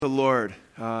The Lord.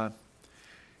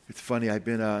 It's funny.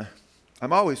 I'm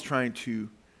always trying to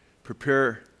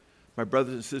prepare my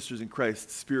brothers and sisters in Christ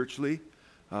spiritually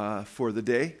for the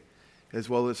day, as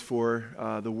well as for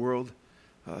the world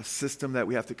system that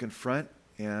we have to confront,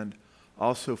 and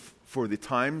also for the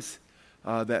times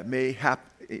that may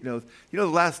happen. The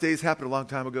last days happened a long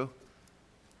time ago.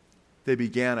 They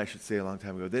began, I should say, a long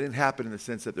time ago. They didn't happen in the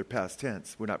sense that they're past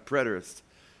tense. We're not preterists.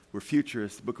 We're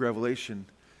futurists. The book of Revelation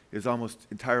is almost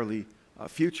entirely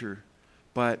future,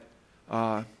 but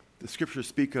the scriptures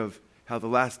speak of how the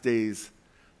last days,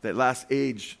 that last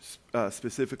age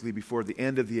specifically before the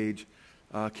end of the age,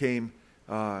 came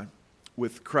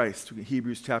with Christ.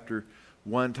 Hebrews chapter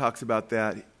 1 talks about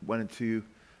that, 1 and 2.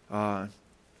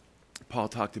 Paul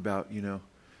talked about,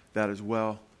 that as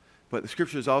well. But the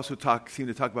scriptures also seem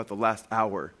to talk about the last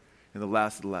hour and the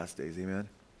last of the last days, amen?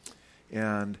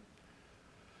 And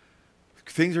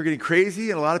things are getting crazy,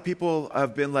 and a lot of people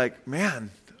have been like, man,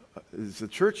 is the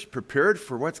church prepared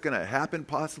for what's going to happen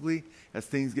possibly as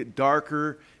things get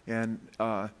darker, and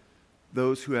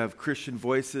those who have Christian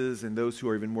voices and those who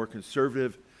are even more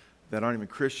conservative that aren't even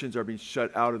Christians are being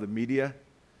shut out of the media,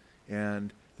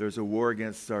 and there's a war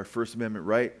against our First Amendment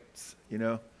rights,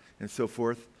 and so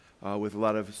forth, with a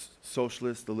lot of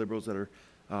socialists, the liberals that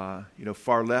are,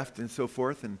 far left and so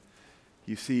forth, and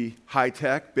you see high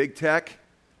tech, big tech,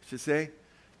 I should say,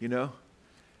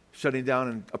 shutting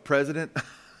down a president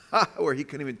where he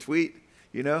couldn't even tweet,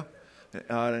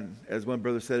 and as one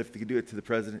brother said, if they could do it to the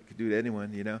president, they could do it to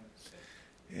anyone,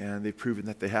 and they've proven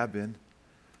that they have been.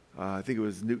 I think it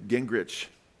was Newt Gingrich.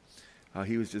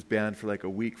 He was just banned for like a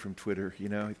week from Twitter,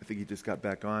 I think he just got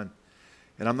back on.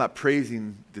 And I'm not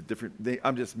praising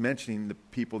I'm just mentioning the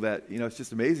people that, it's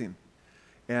just amazing.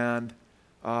 And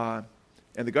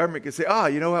the government can say,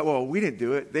 you know what, well, we didn't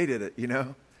do it, they did it,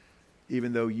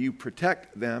 even though you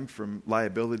protect them from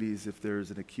liabilities if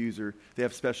there's an accuser. They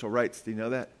have special rights. Do you know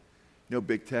that?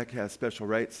 Big tech has special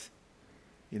rights.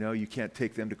 You can't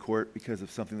take them to court because of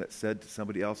something that's said to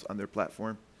somebody else on their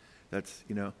platform. That's,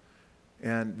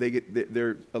 and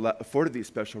they're afforded these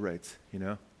special rights,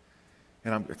 And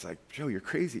it's like, Joe, you're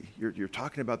crazy. You're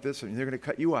talking about this, and they're going to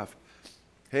cut you off.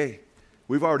 Hey,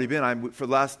 we've already been, for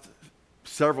the last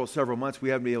several months, we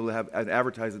haven't been able to have an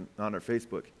advertisement on our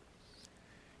Facebook.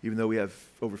 Even though we have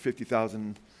over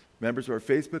 50,000 members of our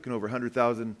Facebook and over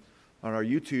 100,000 on our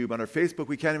YouTube, on our Facebook,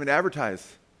 we can't even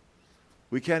advertise.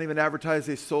 We can't even advertise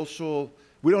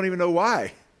we don't even know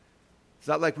why. It's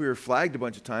not like we were flagged a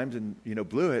bunch of times and,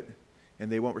 blew it,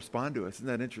 and they won't respond to us. Isn't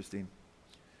that interesting?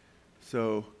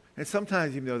 So, and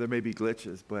sometimes, even though there may be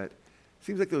glitches, but it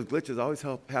seems like those glitches always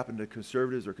happen to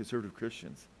conservatives or conservative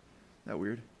Christians. Isn't that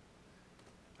weird?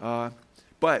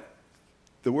 But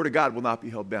the Word of God will not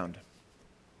be held bound.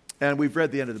 And we've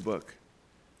read the end of the book.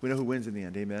 We know who wins in the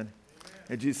end, amen?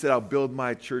 And Jesus said, I'll build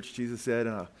my church, Jesus said,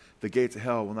 and the gates of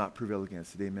hell will not prevail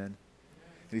against it, amen? And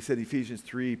he said in Ephesians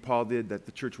 3, Paul did, that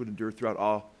the church would endure throughout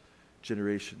all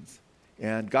generations.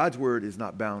 And God's word is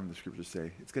not bound, the scriptures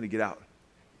say. It's going to get out,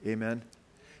 amen?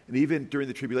 And even during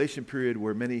the tribulation period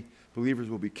where many believers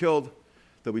will be killed,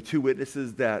 there'll be 2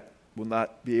 witnesses that will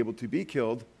not be able to be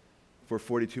killed for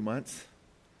 42 months.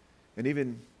 And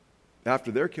even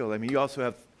after they're killed, you also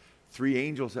have 3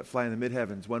 angels that fly in the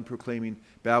mid-heavens, one proclaiming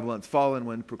Babylon's fallen,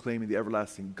 one proclaiming the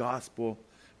everlasting gospel,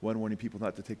 one warning people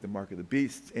not to take the mark of the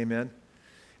beast. Amen.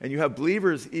 And you have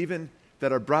believers even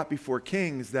that are brought before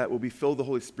kings that will be filled with the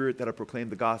Holy Spirit that are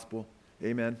proclaimed the gospel.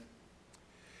 Amen.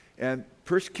 And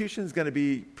persecution is going to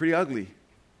be pretty ugly.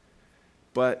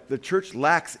 But the church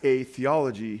lacks a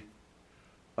theology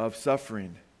of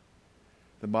suffering.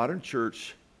 The modern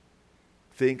church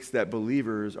thinks that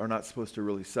believers are not supposed to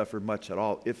really suffer much at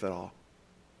all, if at all.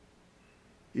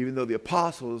 Even though the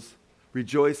apostles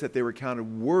rejoiced that they were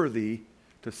counted worthy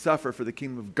to suffer for the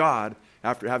kingdom of God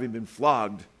after having been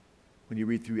flogged, when you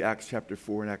read through Acts chapter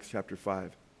 4 and Acts chapter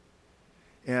 5.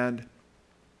 And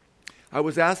I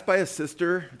was asked by a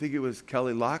sister, I think it was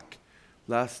Kelly Locke,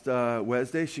 last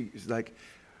Wednesday, she's like,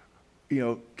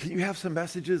 can you have some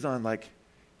messages on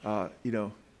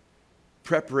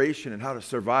preparation and how to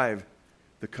survive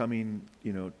the coming,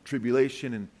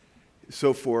 tribulation and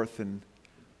so forth. And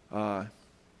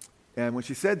when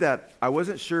she said that, I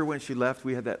wasn't sure when she left,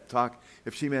 we had that talk,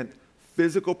 if she meant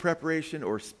physical preparation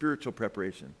or spiritual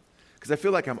preparation. Because I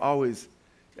feel like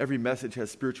every message has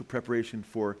spiritual preparation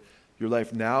for your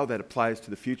life now that applies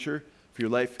to the future, for your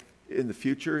life in the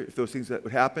future, if those things that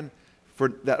would happen,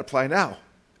 that apply now,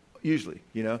 usually,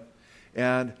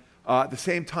 And at the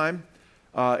same time,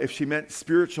 if she meant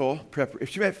if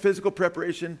she meant physical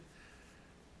preparation,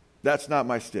 That's not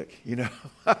my stick, you know.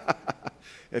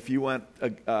 If you want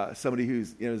somebody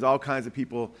who's, you know, there's all kinds of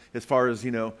people as far as,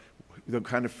 you know, the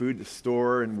kind of food to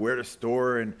store and where to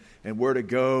store and where to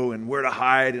go and where to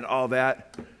hide and all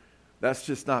that. That's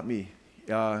just not me.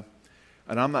 And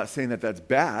I'm not saying that that's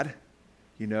bad,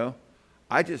 you know.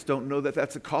 I just don't know that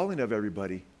that's a calling of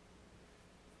everybody.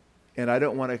 And I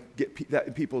don't want to get that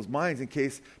in people's minds in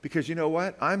case, because you know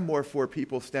what? I'm more for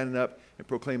people standing up and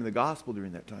proclaiming the gospel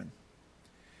during that time.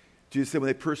 Jesus said when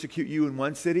they persecute you in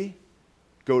one city,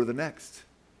 go to the next.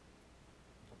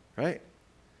 Right?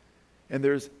 And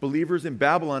there's believers in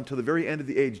Babylon till the very end of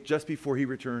the age, just before he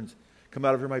returns. Come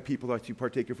out of her, my people, lest you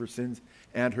partake of her sins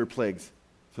and her plagues.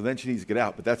 So then she needs to get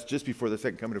out. But that's just before the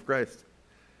second coming of Christ.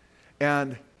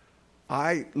 And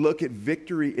I look at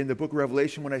victory in the book of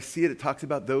Revelation. When I see it, it talks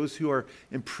about those who are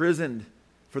imprisoned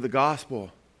for the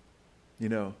gospel, you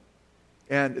know,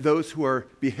 and those who are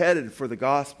beheaded for the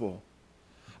gospel.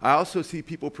 I also see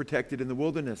people protected in the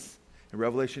wilderness in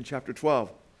Revelation chapter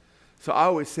 12. So I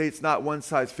always say it's not one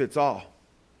size fits all.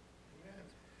 Amen.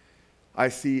 I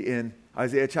see in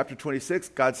Isaiah chapter 26,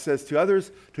 God says to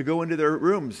others to go into their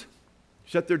rooms,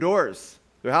 shut their doors,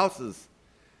 their houses,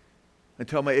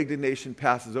 until my indignation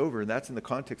passes over. And that's in the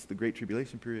context of the Great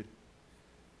Tribulation period.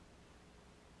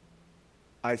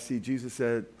 I see Jesus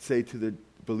say to the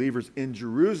believers in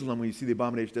Jerusalem, when you see the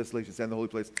abomination, desolation, and the holy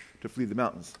place, to flee the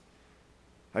mountains.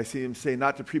 I see him say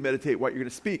not to premeditate what you're going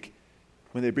to speak.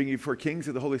 When they bring you before kings,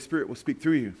 the Holy Spirit will speak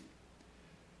through you.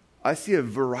 I see a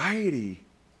variety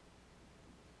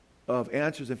of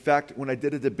answers. In fact, when I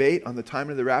did a debate on the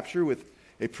timing of the rapture with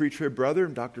a pre-trib brother,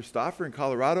 Dr. Stauffer in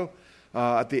Colorado,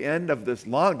 at the end of this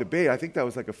long debate, I think that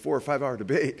was like a 4 or 5 hour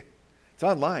debate. It's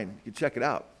online. You can check it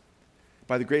out.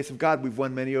 By the grace of God, we've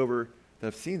won many over that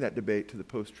have seen that debate to the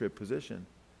post-trib position.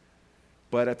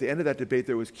 But at the end of that debate,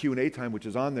 there was Q&A time, which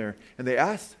is on there. And they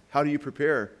asked, how do you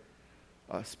prepare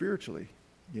spiritually,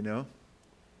 you know?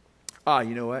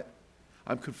 You know what?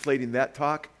 I'm conflating that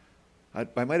talk.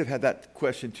 I might have had that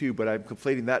question too, but I'm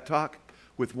conflating that talk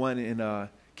with one in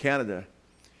Canada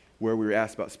where we were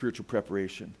asked about spiritual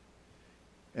preparation.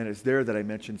 And it's there that I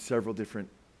mentioned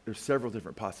there's several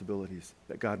different possibilities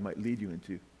that God might lead you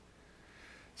into.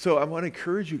 So I want to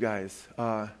encourage you guys,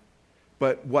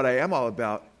 but what I am all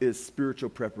about is spiritual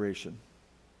preparation.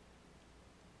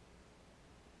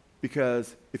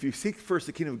 Because if you seek first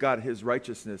the kingdom of God and his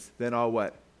righteousness, then all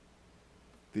what?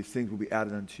 These things will be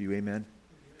added unto you, amen?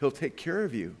 He'll take care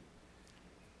of you.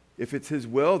 If it's his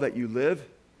will that you live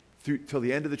through till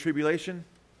the end of the tribulation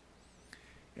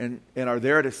and are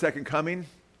there at his second coming,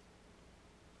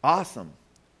 awesome.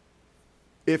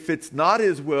 If it's not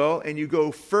his will and you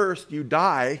go first, you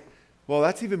die, well,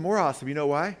 that's even more awesome. You know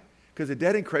why? Because the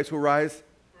dead in Christ will rise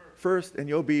first and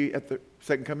you'll be at the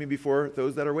second coming before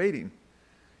those that are waiting.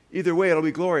 Either way, it'll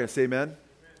be glorious, amen? Amen.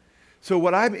 So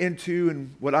what I'm into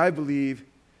and what I believe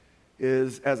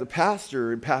is, as a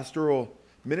pastor in pastoral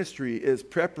ministry, is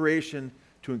preparation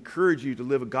to encourage you to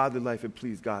live a godly life and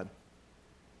please God.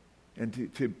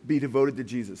 And to be devoted to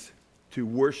Jesus, to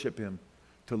worship him,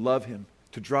 to love him,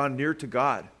 to draw near to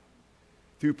God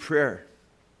through prayer,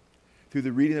 through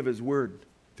the reading of his word,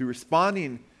 through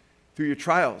responding through your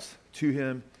trials to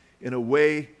him in a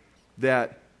way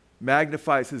that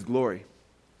magnifies his glory,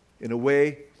 in a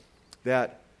way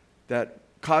that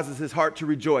causes his heart to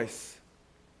rejoice.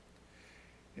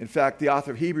 In fact, the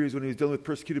author of Hebrews, when he was dealing with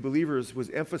persecuted believers, was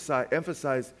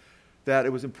emphasized that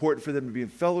it was important for them to be in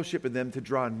fellowship and them to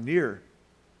draw near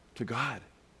to God.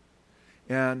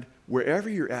 And wherever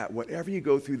you're at, whatever you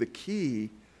go through, the key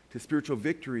to spiritual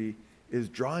victory is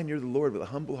drawing near the Lord with a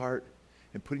humble heart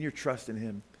and putting your trust in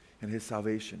him and his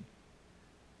salvation.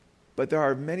 But there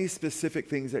are many specific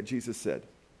things that Jesus said.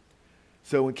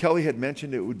 So when Kelly had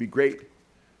mentioned it would be great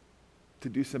to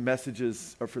do some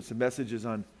messages, or for some messages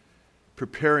on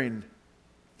preparing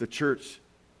the church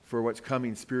for what's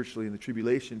coming spiritually in the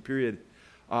tribulation period.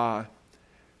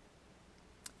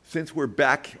 Since we're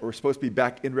back, or we're supposed to be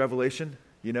back in Revelation,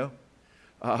 you know,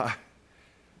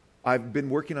 I've been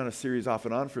working on a series off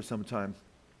and on for some time.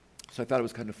 So I thought it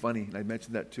was kind of funny, and I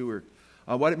mentioned that to her.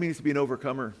 What it means to be an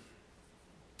overcomer.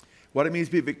 What it means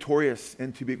to be victorious,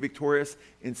 and to be victorious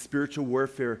in spiritual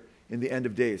warfare in the end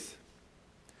of days.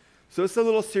 So it's a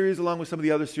little series along with some of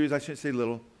the other series, I shouldn't say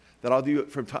little, that I'll do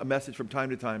from a message from time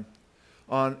to time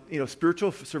on,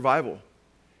 spiritual survival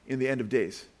in the end of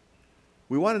days.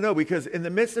 We want to know, because in the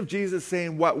midst of Jesus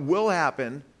saying what will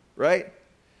happen, right?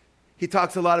 He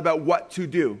talks a lot about what to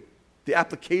do, the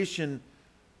application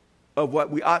of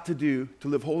what we ought to do to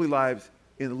live holy lives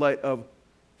in light of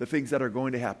the things that are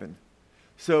going to happen.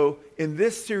 So in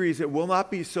this series, it will not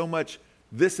be so much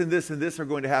this and this and this are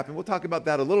going to happen. We'll talk about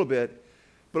that a little bit,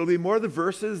 but it'll be more the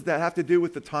verses that have to do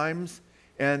with the times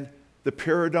and the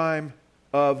paradigm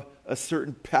of a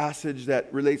certain passage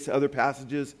that relates to other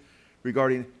passages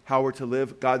regarding how we're to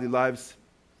live godly lives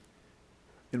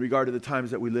in regard to the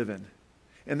times that we live in.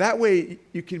 And that way,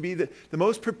 you can be the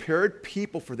most prepared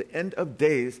people for the end of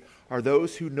days are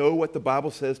those who know what the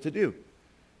Bible says to do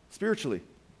spiritually.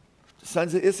 The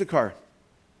sons of Issachar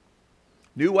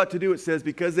knew what to do, it says,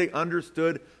 because they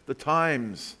understood the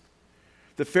times.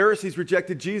 The Pharisees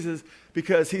rejected Jesus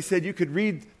because he said you could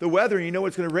read the weather and you know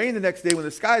it's going to rain the next day when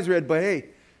the sky's red, but hey,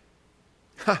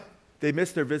 they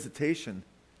missed their visitation.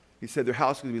 He said their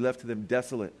house was going to be left to them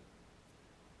desolate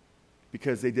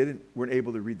because they weren't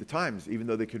able to read the times, even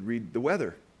though they could read the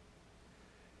weather.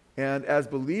 And as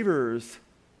believers,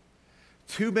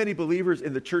 too many believers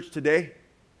in the church today,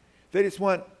 they just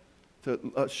want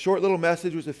a short little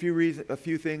message with a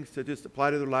few things to just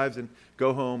apply to their lives and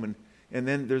go home, and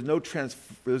then there's no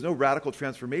radical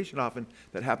transformation often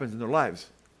that happens in their lives.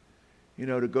 You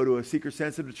know, to go to a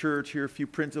seeker-sensitive church, hear a few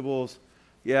principles,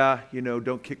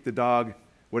 don't kick the dog,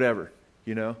 whatever,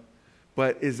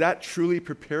 But is that truly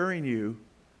preparing you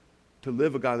to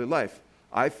live a godly life?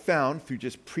 I've found through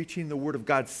just preaching the Word of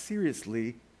God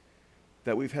seriously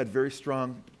that we've had very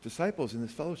strong disciples in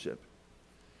this fellowship.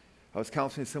 I was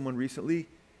counseling someone recently,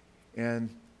 and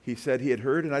he said he had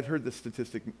heard, and I'd heard this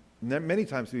statistic many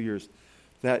times through the years,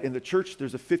 that in the church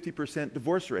there's a 50%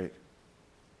 divorce rate.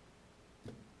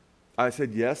 I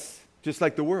said, yes, just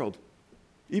like the world.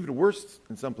 Even worse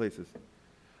in some places.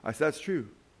 I said, that's true.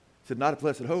 I said, not a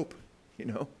blessed hope,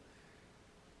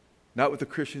 Not with the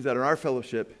Christians that are in our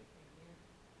fellowship.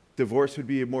 Divorce would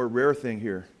be a more rare thing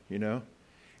here,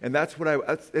 And that's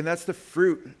that's the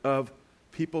fruit of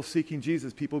people seeking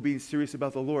Jesus, people being serious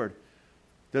about the Lord.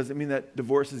 Doesn't mean that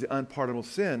divorce is an unpardonable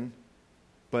sin,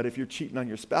 but if you're cheating on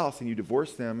your spouse and you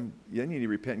divorce them, then you need to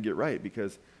repent and get right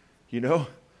because,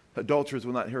 adulterers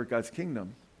will not inherit God's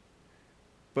kingdom.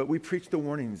 But we preach the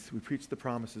warnings, we preach the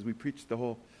promises, we preach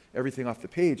everything off the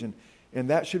page, and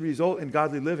that should result in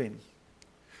godly living.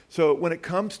 So when it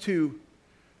comes to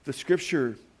the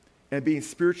Scripture and being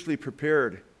spiritually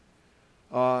prepared,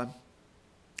 I'm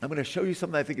going to show you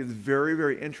something I think is very,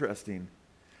 very interesting.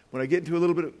 When I get into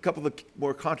a couple of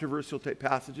more controversial type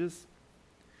passages,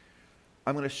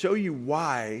 I'm going to show you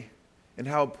why and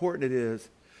how important it is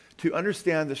to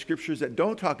understand the Scriptures that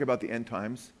don't talk about the end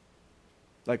times,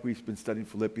 like we've been studying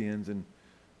Philippians and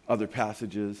other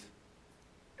passages,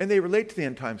 and they relate to the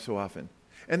end times so often.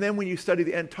 And then when you study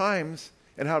the end times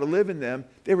and how to live in them,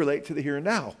 they relate to the here and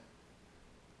now.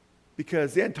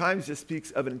 Because the end times just speaks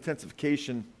of an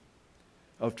intensification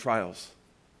of trials.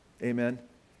 Amen?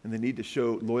 And the need to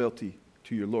show loyalty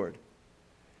to your Lord.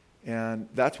 And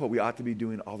that's what we ought to be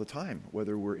doing all the time,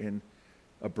 whether we're in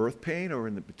a birth pain or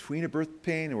between a birth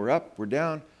pain, and we're up, we're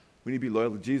down, we need to be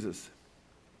loyal to Jesus.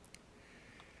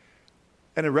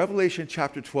 And in Revelation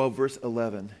chapter 12, verse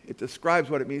 11, it describes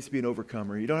what it means to be an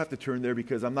overcomer. You don't have to turn there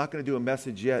because I'm not going to do a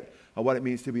message yet on what it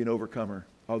means to be an overcomer,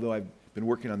 although I've been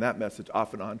working on that message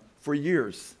off and on for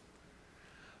years.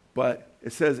 But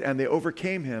it says, and they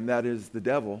overcame him, that is the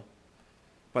devil,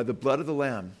 by the blood of the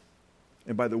Lamb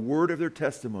and by the word of their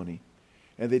testimony,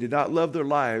 and they did not love their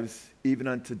lives even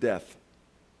unto death.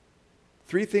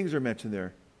 3 things are mentioned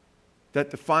there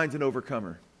that defines an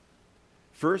overcomer.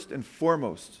 First and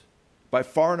foremost, by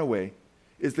far and away,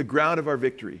 is the ground of our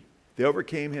victory. They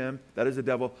overcame him, that is the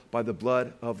devil, by the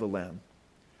blood of the Lamb.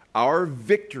 Our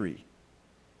victory.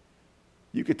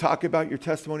 You could talk about your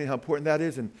testimony, how important that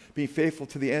is, and being faithful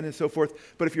to the end and so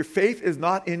forth. But if your faith is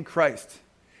not in Christ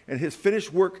and his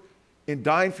finished work in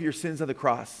dying for your sins on the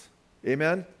cross,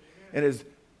 amen? And his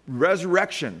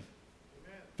resurrection,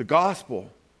 the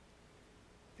gospel,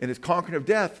 and his conquering of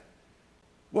death,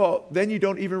 well, then you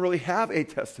don't even really have a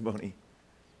testimony.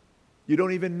 You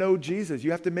don't even know Jesus.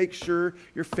 You have to make sure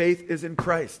your faith is in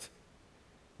Christ.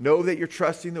 Know that you're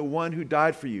trusting the one who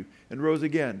died for you and rose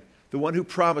again. The one who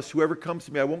promised, whoever comes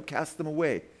to me, I won't cast them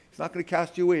away. He's not going to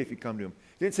cast you away if you come to him.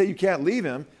 He didn't say you can't leave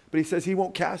him, but he says he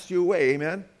won't cast you away.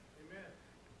 Amen? Amen.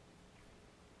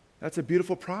 That's a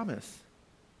beautiful promise.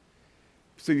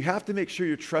 So you have to make sure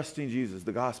you're trusting Jesus,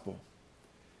 the gospel.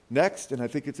 Next, and I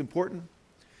think it's important,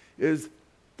 is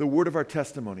the word of our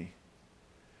testimony.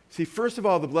 See, first of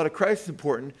all, the blood of Christ is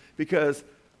important because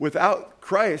without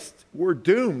Christ, we're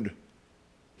doomed.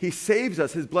 He saves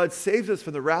us. His blood saves us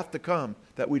from the wrath to come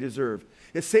that we deserve.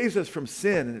 It saves us from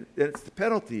sin, and it's the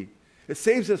penalty. It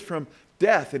saves us from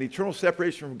death and eternal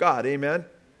separation from God. Amen?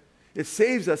 It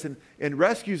saves us and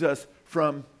rescues us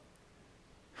from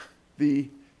the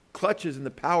clutches and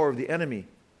the power of the enemy.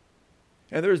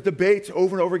 And there's debates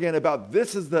over and over again about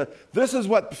this is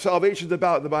what salvation is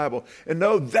about in the Bible. And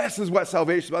no, this is what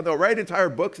salvation is about. They'll write entire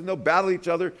books and they'll battle each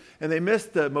other. And they miss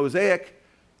the mosaic,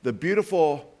 the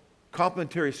beautiful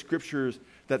complementary scriptures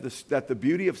that the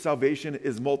beauty of salvation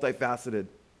is multifaceted.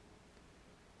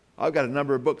 I've got a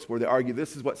number of books where they argue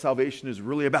this is what salvation is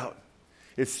really about.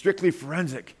 It's strictly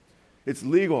forensic. It's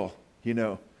legal,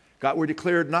 God, we're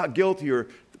declared not guilty or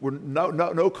we're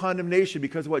no condemnation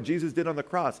because of what Jesus did on the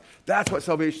cross. That's what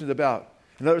salvation is about.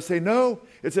 And others say, no,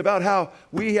 it's about how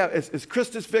we have, as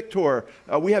Christus Victor,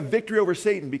 we have victory over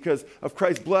Satan because of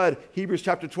Christ's blood. Hebrews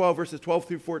chapter 12, verses 12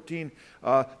 through 14.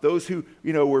 Those who,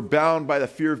 were bound by the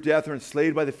fear of death or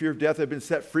enslaved by the fear of death have been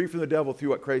set free from the devil through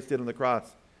what Christ did on the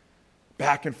cross.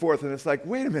 Back and forth. And it's like,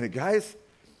 wait a minute, guys.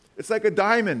 It's like a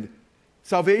diamond.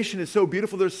 Salvation is so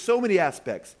beautiful. There's so many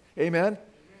aspects. Amen?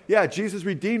 Yeah, Jesus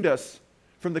redeemed us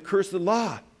from the curse of the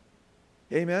law.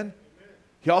 Amen?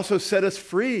 He also set us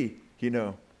free,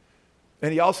 And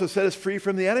he also set us free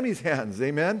from the enemy's hands.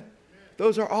 Amen?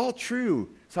 Those are all true.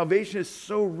 Salvation is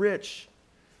so rich,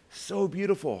 so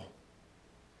beautiful.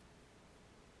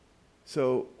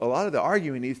 So a lot of the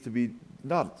arguing needs to be,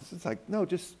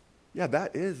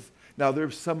 that is. Now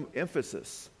there's some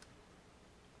emphasis.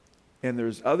 And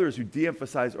there's others who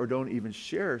de-emphasize or don't even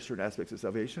share certain aspects of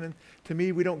salvation. And to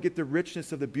me, we don't get the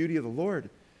richness of the beauty of the Lord,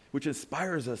 which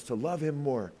inspires us to love him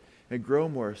more and grow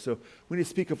more. So we need to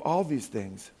speak of all these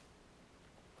things.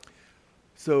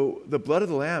 So the blood of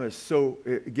the Lamb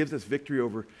it gives us victory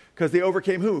over, because they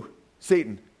overcame who?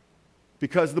 Satan.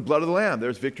 Because of the blood of the Lamb.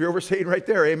 There's victory over Satan right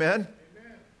there. Amen?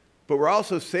 But we're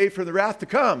also saved from the wrath to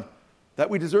come that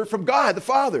we deserve from God the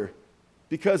Father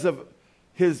because of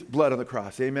his blood on the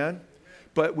cross. Amen?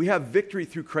 But we have victory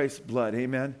through Christ's blood.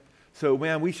 Amen? So,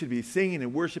 man, we should be singing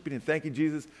and worshiping and thanking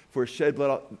Jesus for his shed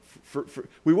blood.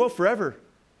 We will forever.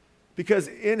 Because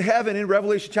in heaven, in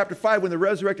Revelation chapter 5, when the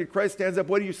resurrected Christ stands up,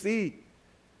 what do you see?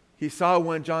 He saw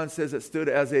one, John says, that stood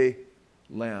as a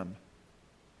lamb.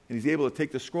 And he's able to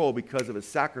take the scroll because of his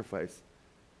sacrifice.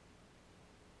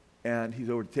 And he's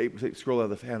able to take the scroll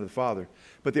out of the hand of the Father.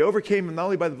 But they overcame him not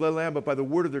only by the blood of the Lamb, but by the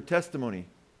word of their testimony.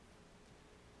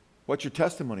 What's your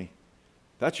testimony?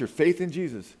 That's your faith in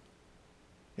Jesus.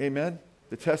 Amen?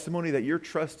 The testimony that you're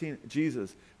trusting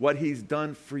Jesus, what he's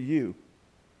done for you.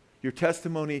 Your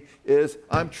testimony is,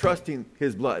 I'm trusting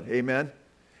his blood. Amen?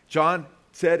 John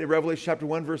said in Revelation chapter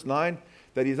 1, verse 9,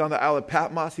 that he's on the Isle of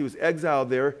Patmos. He was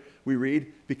exiled there, we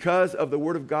read, because of the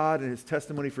word of God and his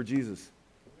testimony for Jesus.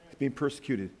 He's being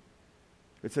persecuted.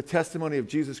 It's a testimony of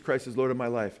Jesus Christ as Lord of my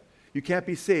life. You can't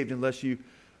be saved unless you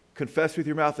confess with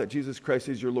your mouth that Jesus Christ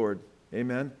is your Lord.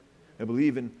 Amen? And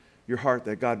believe in your heart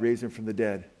that God raised him from the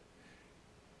dead.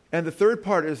 And the third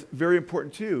part is very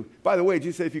important too. By the way,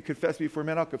 Jesus said, if you confess me before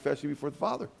men, I'll confess you before the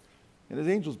Father and his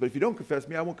angels. But if you don't confess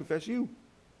me, I won't confess you.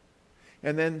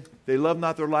 And then they love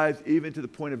not their lives even to the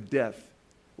point of death.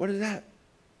 What is that?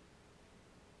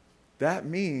 That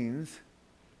means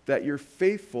that you're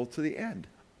faithful to the end.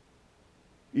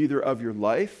 Either of your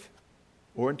life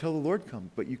or until the Lord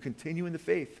comes. But you continue in the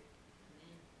faith.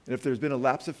 And if there's been a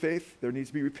lapse of faith, there needs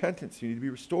to be repentance. You need to be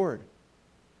restored.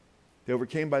 They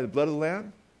overcame by the blood of the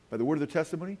Lamb, by the word of their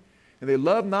testimony, and they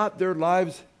loved not their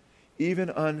lives even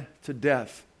unto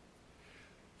death.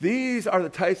 These are the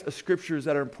types of scriptures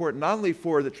that are important not only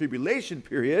for the tribulation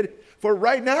period, for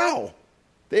right now.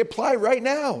 They apply right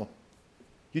now.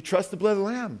 You trust the blood of the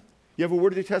Lamb. You have a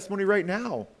word of your testimony right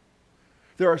now.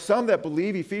 There are some that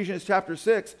believe Ephesians chapter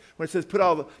 6, when it says, put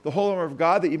all the whole armor of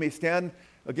God that you may stand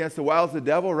against the wiles of the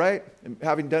devil, right? And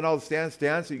having done all the stand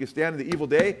so you can stand in the evil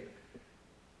day.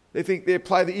 They think they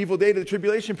apply the evil day to the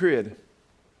tribulation period.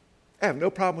 I have no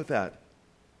problem with that.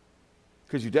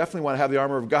 Because you definitely want to have the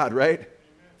armor of God, right? Amen.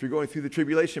 If you're going through the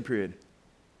tribulation period.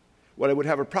 What I would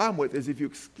have a problem with is if you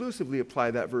exclusively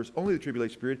apply that verse only to the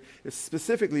tribulation period, it's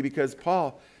specifically because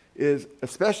Paul is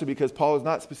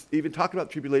not even talking about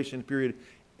the tribulation period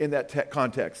in that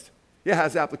context. It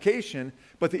has application,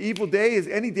 but the evil day is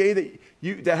any day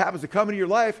that happens to come into your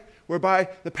life whereby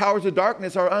the powers of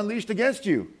darkness are unleashed against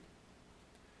you.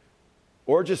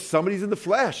 Or just somebody's in the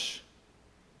flesh.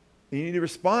 And you need to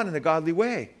respond in a godly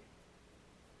way.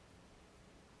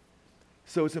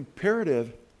 So it's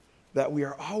imperative that we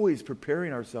are always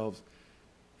preparing ourselves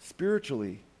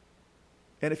spiritually.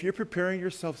 And if you're preparing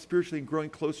yourself spiritually and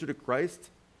growing closer to Christ,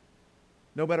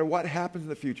 no matter what happens in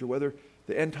the future, whether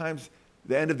the end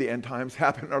of the end times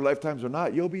happen in our lifetimes or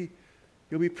not, you'll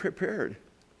be prepared.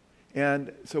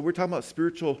 And so we're talking about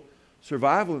spiritual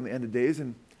survival in the end of days.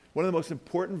 And one of the most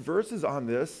important verses on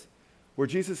this, where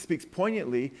Jesus speaks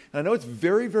poignantly, and I know it's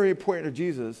very, very important to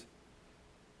Jesus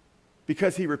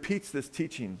because he repeats this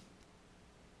teaching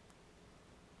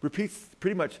repeats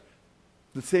pretty much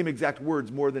the same exact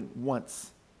words more than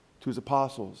once to his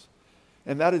apostles.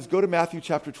 And that is, go to Matthew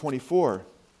chapter 24.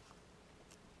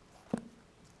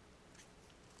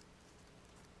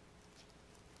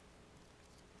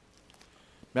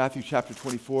 Matthew chapter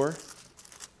 24.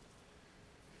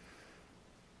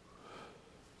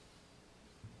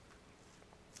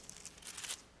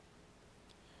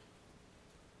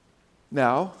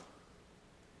 Now,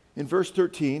 in verse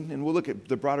 13, and we'll look at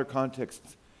the broader context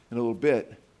in a little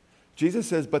bit, Jesus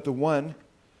says, but the one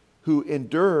who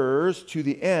endures to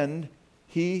the end,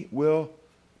 he will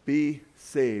be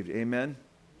saved. Amen? Amen.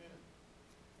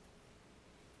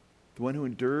 The one who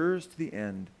endures to the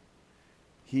end,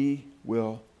 he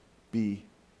will be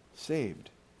saved.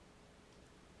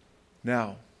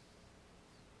 Now,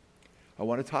 I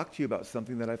want to talk to you about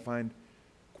something that I find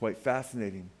quite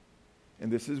fascinating.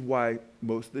 And this is why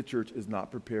most of the church is not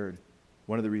prepared.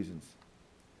 One of the reasons.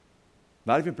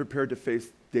 Not even prepared to face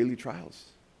daily trials.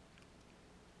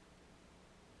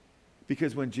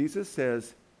 Because when Jesus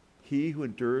says, he who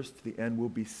endures to the end will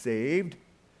be saved,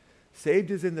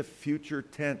 saved is in the future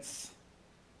tense.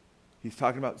 He's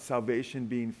talking about salvation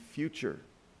being future.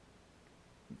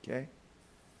 Okay?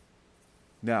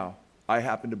 Now, I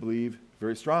happen to believe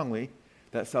very strongly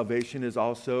that salvation is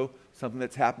also something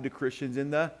that's happened to Christians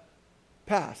in the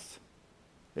past.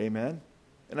 Amen?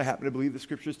 And I happen to believe the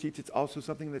scriptures teach it's also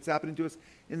something that's happening to us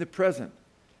in the present.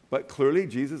 But clearly,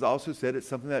 Jesus also said it's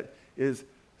something that is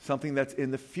something that's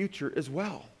in the future as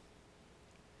well.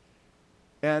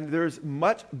 And there's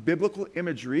much biblical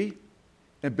imagery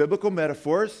and biblical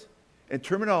metaphors and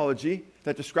terminology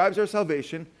that describes our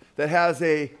salvation that has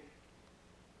a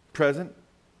present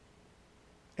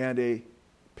and a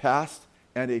past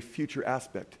and a future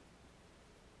aspect.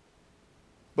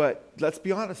 But let's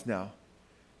be honest now.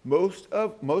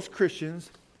 Most Christians,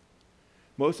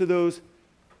 most of those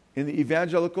in the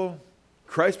evangelical,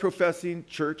 Christ-professing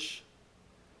church,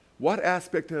 what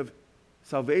aspect of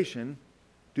salvation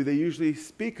do they usually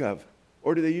speak of?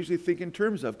 Or do they usually think in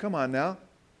terms of? Come on now.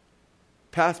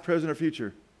 Past, present, or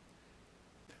future.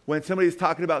 When somebody's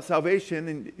talking about salvation,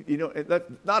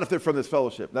 and not if they're from this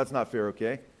fellowship. That's not fair,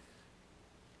 okay?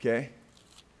 Okay?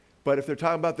 But if they're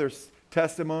talking about their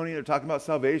testimony, they're talking about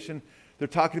salvation, they're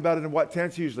talking about it in what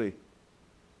tense usually?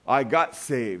 I got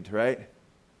saved, right?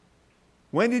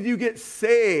 When did you get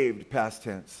saved? Past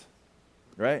tense,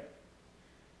 right?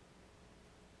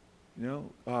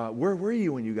 Where were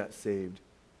you when you got saved?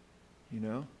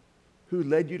 Who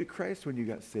led you to Christ when you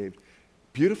got saved?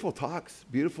 Beautiful talks,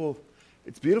 beautiful.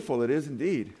 It's beautiful, it is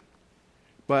indeed.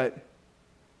 But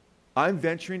I'm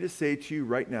venturing to say to you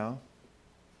right now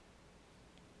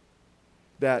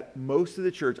that most of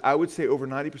the church, I would say over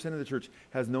 90% of the church,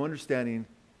 has no understanding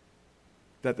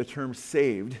that the term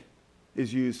saved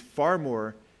is used far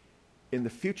more in the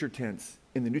future tense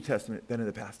in the New Testament than in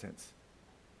the past tense.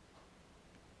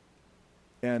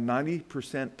 And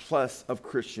 90% plus of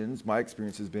Christians, my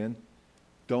experience has been,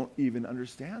 don't even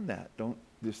understand that. Don't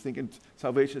just thinking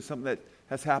salvation is something that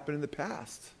has happened in the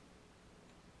past.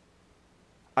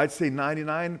 I'd say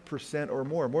 99% or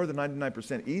more than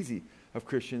 99% easy of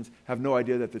Christians have no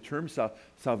idea that the term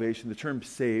salvation, the term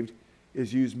saved,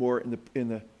 is used more in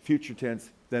the future tense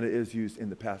than it is used in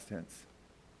the past tense.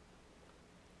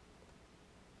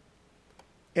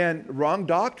 And wrong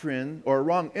doctrine or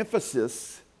wrong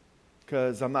emphasis,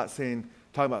 because I'm not talking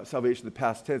about salvation in the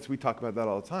past tense, we talk about that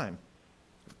all the time.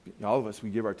 All of us, we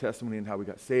give our testimony on how we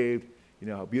got saved,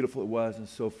 how beautiful it was and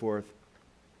so forth.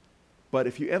 But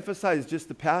if you emphasize just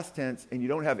the past tense and you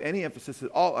don't have any emphasis at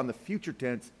all on the future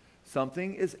tense,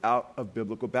 something is out of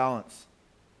biblical balance.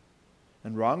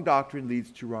 And wrong doctrine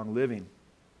leads to wrong living.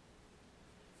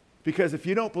 Because if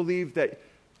you don't believe that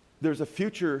there's a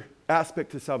future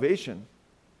aspect to salvation,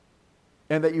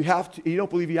 and that you don't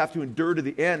believe you have to endure to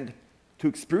the end to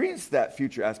experience that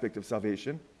future aspect of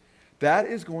salvation, that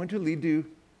is going to lead to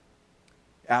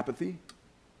apathy,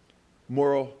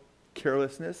 moral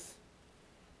carelessness,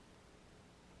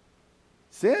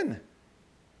 sin.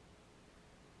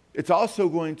 It's also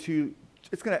going to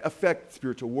affect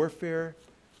spiritual warfare.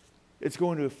 It's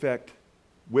going to affect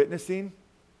witnessing.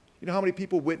 You know how many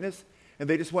people witness and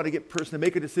they just want to get a person to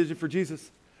make a decision for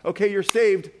Jesus? Okay, you're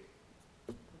saved.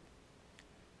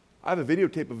 I have a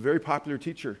videotape of a very popular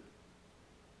teacher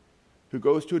who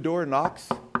goes to a door and knocks.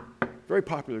 Very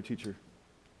popular teacher.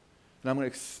 And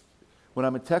when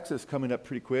I'm in Texas coming up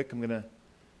pretty quick,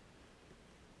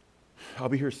 I'll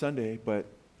be here Sunday, but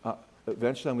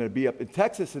eventually I'm going to be up in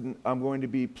Texas and I'm going to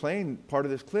be playing part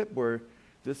of this clip where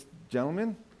this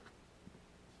gentleman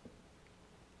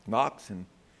knocks and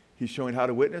he's showing how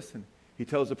to witness and He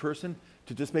tells the person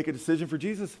to just make a decision for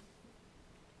Jesus.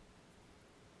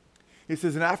 He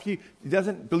says, and after he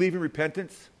doesn't believe in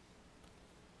repentance,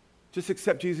 just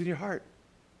accept Jesus in your heart.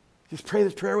 Just pray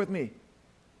this prayer with me.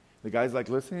 The guy's like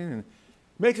listening and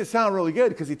makes it sound really good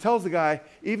because he tells the guy,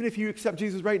 even if you accept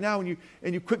Jesus right now and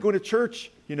you quit going to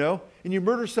church, and you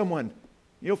murder someone,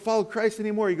 you don't follow Christ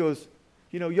anymore, he goes,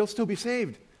 you'll still be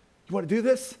saved. You want to do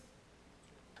this?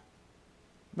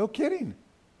 No kidding.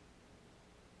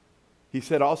 He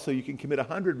said also you can commit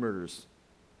 100 murders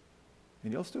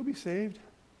and you'll still be saved.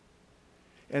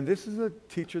 And this is a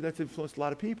teacher that's influenced a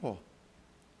lot of people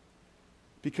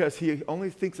because he only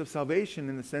thinks of salvation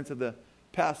in the sense of the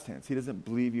past tense. He doesn't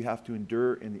believe you have to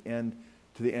endure to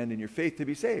the end in your faith to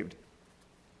be saved.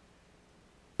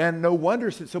 And no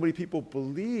wonder, since so many people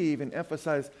believe and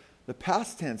emphasize the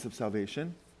past tense of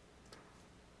salvation,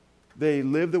 they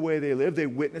live the way they live, they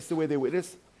witness the way they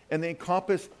witness, and they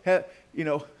encompass,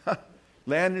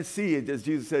 land and sea, as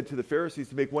Jesus said to the Pharisees,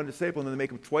 to make one disciple, and then they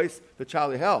make him twice the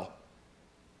child of hell.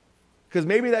 Because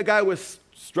maybe that guy was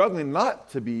struggling not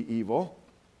to be evil,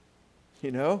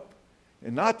 and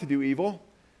not to do evil.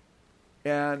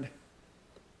 And it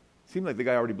seemed like the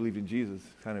guy already believed in Jesus.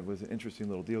 Kind of was an interesting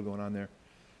little deal going on there.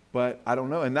 But I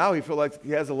don't know. And now he feels like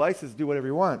he has a license to do whatever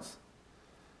he wants.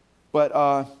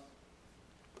 But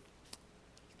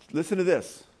listen to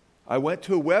this. I went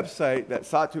to a website that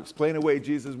sought to explain away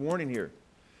Jesus' warning here.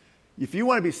 If you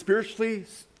want to be spiritually,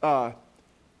 the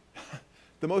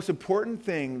most important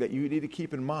thing that you need to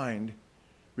keep in mind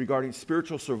regarding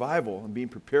spiritual survival and being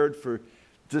prepared for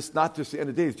not just the end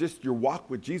of days, just your walk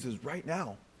with Jesus right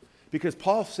now. Because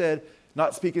Paul said,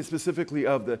 not speaking specifically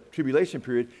of the tribulation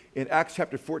period, in Acts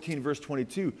chapter 14, verse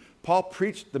 22, Paul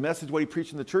preached the message, what he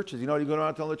preached in the churches. You know what he's going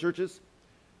around telling the churches?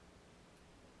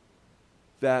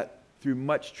 That through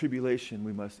much tribulation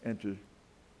we must enter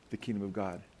the kingdom of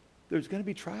God. There's going to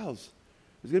be trials.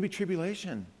 There's going to be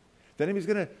tribulation. The enemy's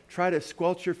going to try to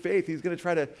squelch your faith. He's going to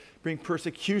try to bring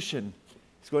persecution.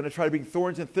 He's going to try to bring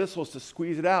thorns and thistles to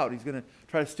squeeze it out. He's going to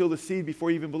try to steal the seed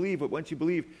before you even believe. But once you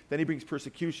believe, then he brings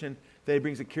persecution. Then he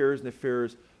brings the cares and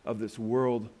affairs of this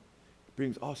world. He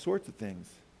brings all sorts of things.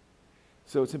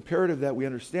 So it's imperative that we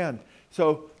understand.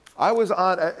 So I was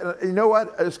on, you know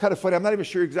what? It's kind of funny. I'm not even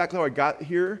sure exactly how I got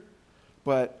here.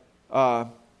 But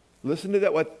listen to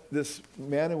what this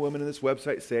man and woman in this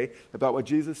website say about what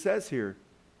Jesus says here.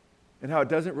 And how it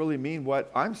doesn't really mean what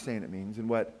I'm saying it means and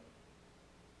what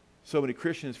so many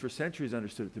Christians for centuries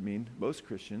understood it to mean, most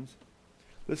Christians.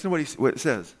 Listen to what it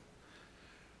says.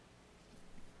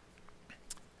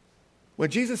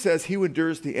 When Jesus says he who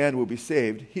endures to the end will be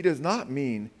saved, he does not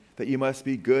mean that you must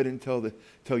be good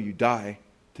until you die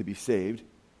to be saved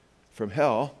from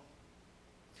hell.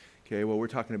 Okay, well, we're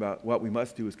talking about what we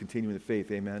must do is continue in the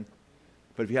faith, amen?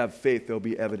 But if you have faith, there'll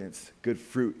be evidence, good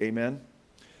fruit, amen?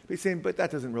 But he's saying, but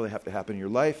that doesn't really have to happen in your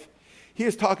life. He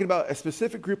is talking about a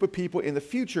specific group of people in the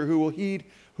future who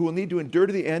will need to endure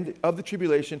to the end of the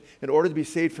tribulation in order to be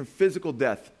saved from physical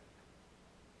death.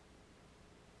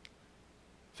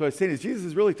 So I was saying is Jesus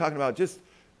is really talking about just,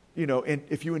 and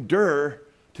if you endure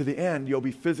to the end, you'll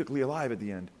be physically alive at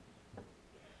the end.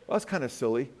 Well, that's kind of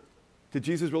silly. Did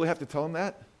Jesus really have to tell him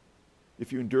that?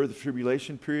 If you endure the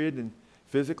tribulation period and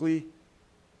physically,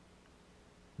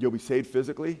 you'll be saved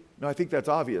physically? No, I think that's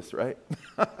obvious, right?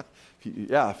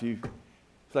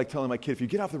 It's like telling my kid, if you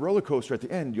get off the roller coaster at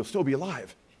the end, you'll still be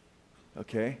alive.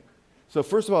 Okay? So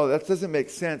first of all, that doesn't make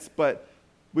sense, but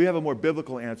we have a more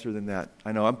biblical answer than that.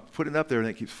 I know, I'm putting it up there and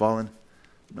it keeps falling.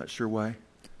 I'm not sure why.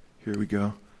 Here we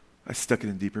go. I stuck it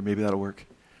in deeper. Maybe that'll work.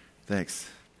 Thanks.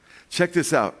 Check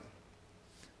this out.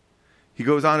 He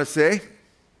goes on to say,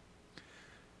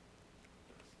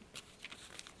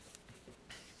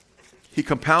 he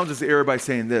compounds his error by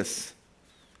saying this.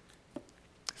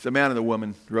 It's a man and a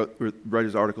woman wrote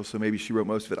his article, so maybe she wrote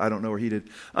most of it. I don't know, or he did.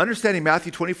 Understanding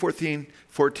Matthew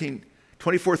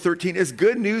 24:13 is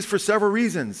good news for several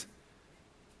reasons.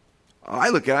 I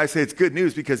look at it, I say it's good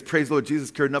news because, praise the Lord,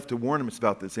 Jesus cared enough to warn us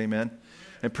about this, amen?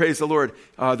 And praise the Lord,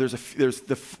 there's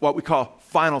what we call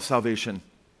final salvation,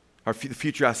 the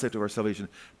future aspect of our salvation.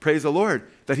 Praise the Lord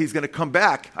that he's going to come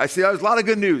back. I say there's a lot of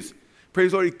good news.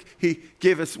 Praise the Lord, he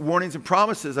gave us warnings and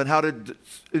promises on how to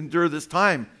endure this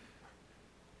time.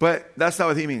 But that's not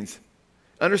what he means.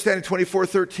 Understanding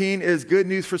 24:13 is good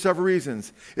news for several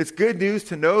reasons. It's good news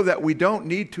to know that we don't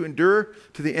need to endure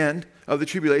to the end of the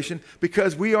tribulation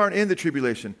because we aren't in the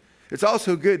tribulation. It's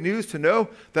also good news to know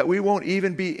that we won't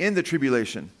even be in the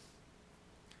tribulation.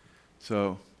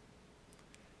 So,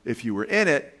 if you were in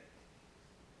it,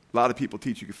 a lot of people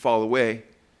teach you could fall away,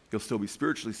 you'll still be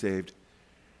spiritually saved.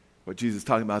 What Jesus is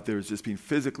talking about there is just being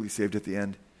physically saved at the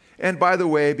end. And by the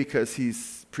way, because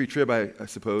he's pre-trib, I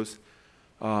suppose,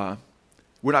 we're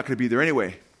not going to be there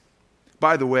anyway.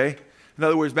 By the way, in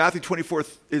other words, Matthew 24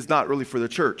 is not really for the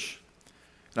church.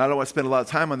 And I don't want to spend a lot of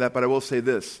time on that, but I will say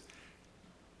this.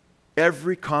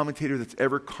 Every commentator that's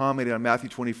ever commented on Matthew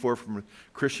 24 from a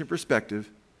Christian perspective,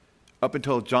 up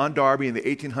until John Darby in the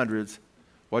 1800s,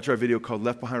 watch our video called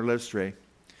Left Behind or Led Astray,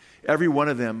 every one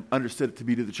of them understood it to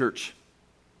be to the church.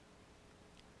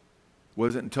 It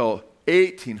wasn't until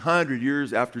 1,800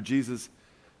 years after Jesus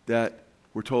that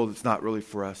we're told it's not really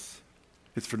for us.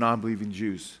 It's for non-believing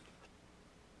Jews.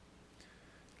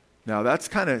 Now, that's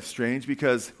kind of strange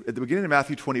because at the beginning of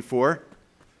Matthew 24,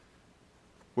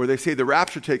 where they say the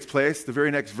rapture takes place, the very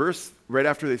next verse, right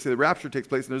after they say the rapture takes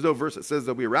place, and there's no verse that says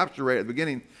there'll be a rapture right at the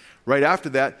beginning. Right after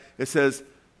that, it says,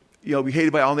 you'll be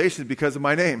hated by all nations because of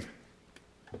my name.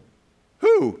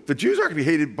 Who? The Jews aren't going to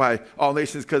be hated by all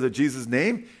nations because of Jesus'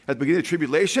 name at the beginning of the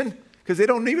tribulation? Because they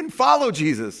don't even follow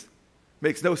Jesus.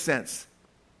 Makes no sense.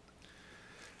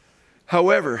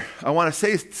 However, I want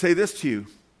to say this to you.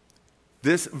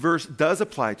 This verse does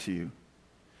apply to you.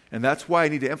 And that's why I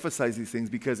need to emphasize these things,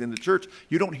 because in the church,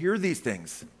 you don't hear these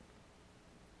things.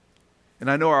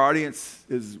 And I know our audience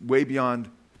is way beyond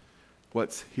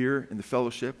what's here in the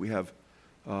fellowship. We have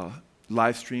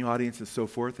live stream audience and so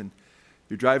forth. And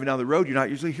you're driving down the road, you're not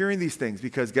usually hearing these things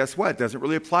because guess what? It doesn't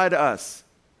really apply to us.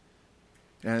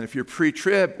 And if you're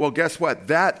pre-trib, well, guess what?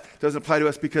 That doesn't apply to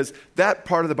us because that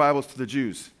part of the Bible is to the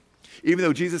Jews. Even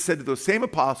though Jesus said to those same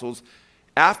apostles,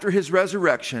 after his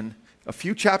resurrection, a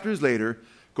few chapters later,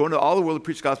 go into all the world to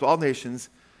preach the gospel to all nations,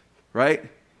 right?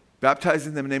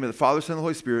 Baptizing them in the name of the Father, Son, and the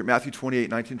Holy Spirit, Matthew 28,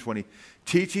 19, 20.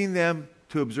 Teaching them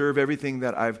to observe everything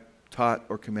that I've taught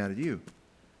or commanded you,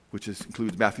 which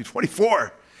includes Matthew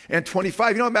 24 and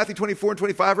 25. You know what Matthew 24 and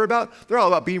 25 are about? They're all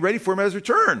about being ready for him at his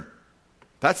return.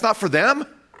 That's not for them,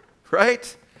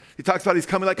 right? He talks about he's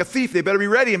coming like a thief. They better be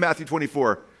ready in Matthew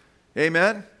 24.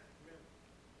 Amen?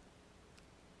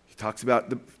 He talks about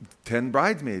the 10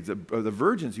 bridesmaids, or the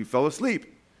virgins who fell asleep.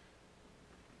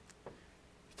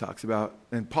 He talks about,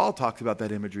 and Paul talks about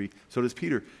that imagery. So does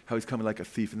Peter, how he's coming like a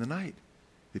thief in the night.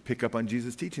 They pick up on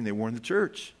Jesus' teaching. They warn the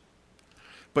church.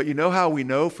 But you know how we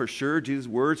know for sure Jesus'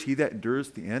 words, he that endures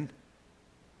to the end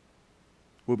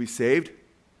will be saved,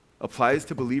 applies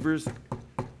to believers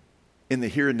in the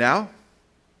here and now,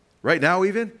 right now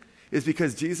even, is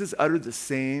because Jesus uttered the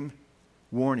same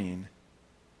warning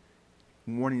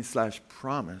 /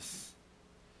 promise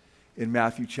in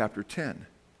Matthew chapter 10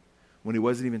 when he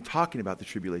wasn't even talking about the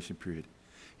tribulation period.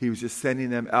 He was just sending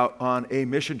them out on a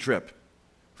mission trip,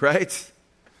 right?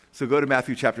 So go to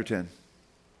Matthew chapter 10.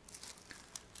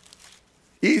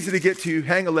 Easy to get to.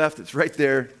 Hang a left. It's right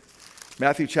there.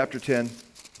 Matthew chapter 10.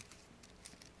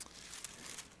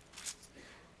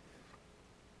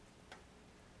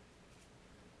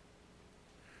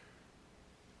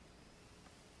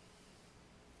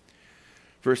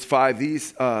 Verse 5,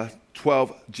 these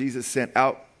 12 Jesus sent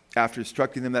out after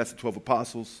instructing them. That's the 12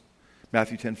 apostles.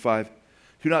 Matthew 10:5.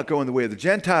 Do not go in the way of the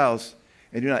Gentiles,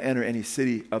 and do not enter any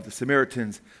city of the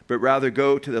Samaritans, but rather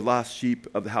go to the lost sheep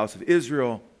of the house of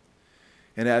Israel.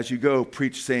 And as you go,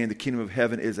 preach, saying, the kingdom of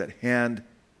heaven is at hand.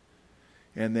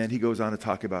 And then he goes on to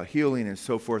talk about healing and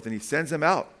so forth, and he sends them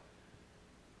out.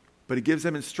 But he gives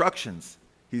them instructions.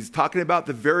 He's talking about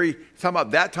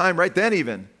that time right then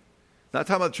even. Not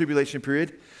talking about the tribulation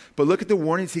period. But look at the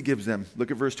warnings he gives them. Look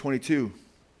at verse 22.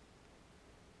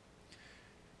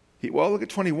 Look at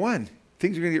 21.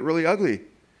 Things are going to get really ugly.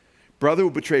 Brother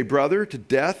will betray brother to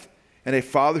death, and a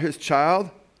father his child,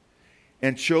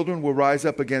 and children will rise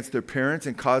up against their parents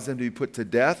and cause them to be put to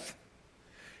death.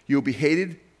 You will be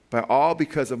hated by all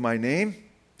because of my name.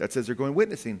 That says they're going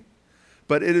witnessing.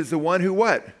 But it is the one who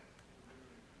what?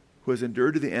 Who has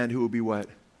endured to the end, who will be what?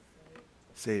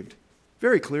 Saved.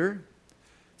 Very clear.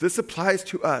 This applies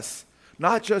to us,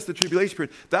 not just the tribulation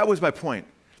period. That was my point.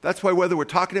 That's why whether we're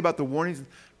talking about the warnings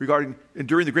regarding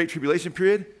enduring the great tribulation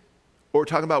period or we're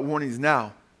talking about warnings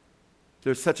now,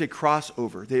 there's such a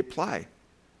crossover. They apply.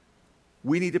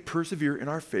 We need to persevere in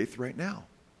our faith right now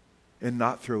and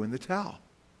not throw in the towel.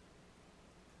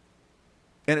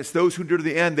 And it's those who endure to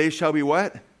the end, they shall be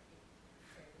what?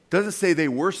 Doesn't say they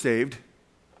were saved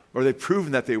or they've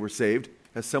proven that they were saved,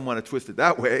 as some want to twist it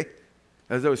that way,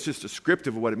 as though it's just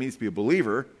descriptive of what it means to be a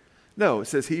believer. No, it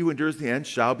says he who endures to the end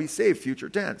shall be saved, future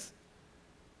tense.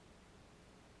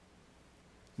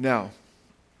 Now,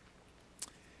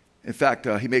 in fact,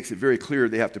 he makes it very clear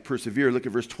they have to persevere. Look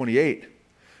at verse 28.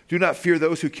 Do not fear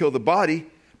those who kill the body,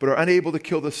 but are unable to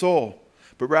kill the soul,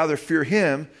 but rather fear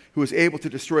him who is able to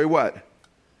destroy what?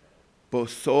 Both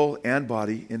soul and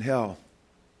body in hell.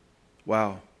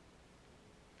 Wow.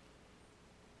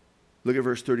 Look at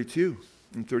verse 32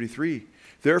 and 33.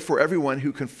 Therefore, everyone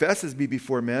who confesses me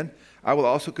before men, I will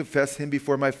also confess him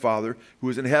before my Father who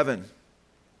is in heaven.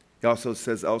 He also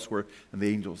says elsewhere, and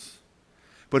the angels.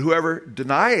 But whoever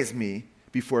denies me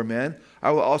before men,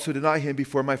 I will also deny him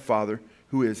before my Father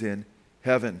who is in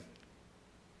heaven.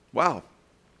 Wow.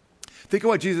 Think of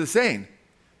what Jesus is saying.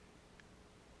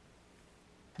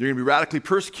 You're going to be radically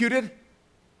persecuted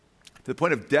to the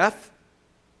point of death,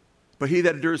 but he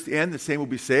that endures to the end, the same will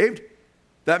be saved.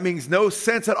 That makes no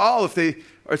sense at all if they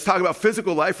are talking about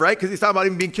physical life, right? Because he's talking about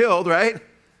even being killed, right?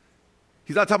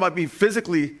 He's not talking about being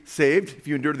physically saved if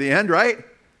you endure to the end, right?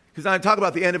 He's not talking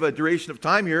about the end of a duration of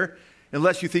time here,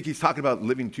 unless you think he's talking about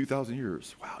living 2,000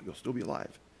 years. Wow, you'll still be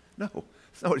alive. No,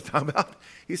 that's not what he's talking about.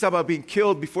 He's talking about being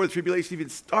killed before the tribulation even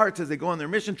starts as they go on their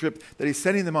mission trip that he's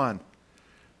sending them on.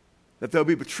 That they'll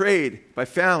be betrayed by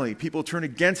family. People turn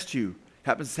against you.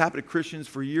 Happens to happen to Christians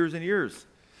for years and years.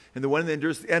 And the one that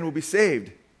endures to the end will be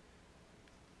saved.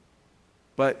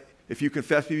 But if you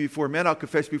confess me before men, I'll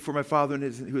confess you before my Father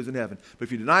who is in heaven. But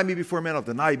if you deny me before men, I'll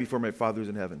deny you before my Father who is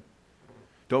in heaven.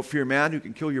 Don't fear man who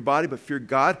can kill your body, but fear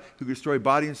God who can destroy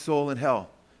body and soul in hell.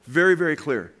 Very, very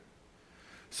clear.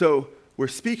 So we're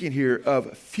speaking here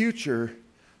of future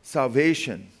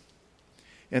salvation.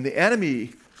 And the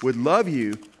enemy would love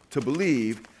you to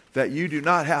believe that you do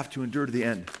not have to endure to the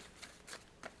end.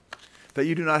 That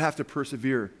you do not have to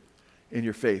persevere in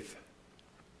your faith.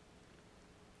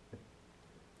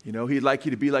 You know, he'd like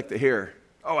you to be like the hare.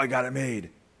 Oh, I got it made.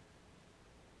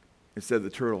 Instead of the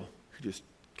turtle who just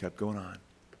kept going on.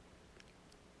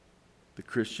 The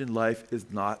Christian life is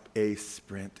not a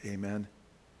sprint, amen?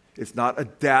 It's not a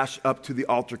dash up to the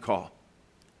altar call.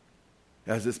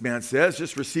 As this man says,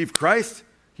 just receive Christ,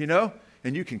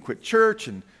 and you can quit church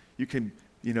and you can,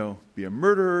 be a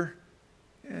murderer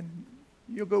and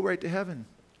you'll go right to heaven.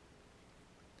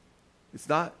 It's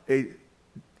not a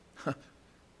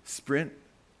sprint,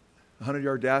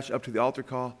 100-yard dash up to the altar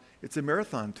call. It's a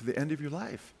marathon to the end of your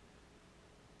life.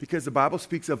 Because the Bible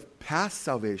speaks of past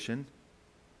salvation.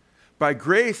 By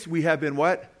grace we have been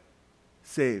what?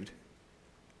 Saved.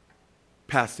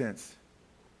 Past tense.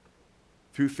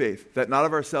 Through faith. That not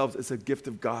of ourselves is a gift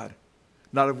of God.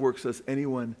 Not of works lest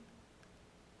anyone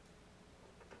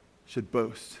should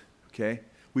boast. Okay?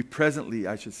 We presently,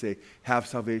 I should say, have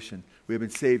salvation. We have been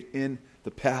saved in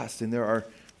the past. And there are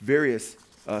various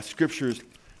scriptures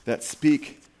that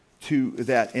speak to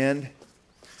that end.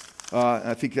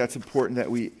 I think that's important that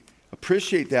we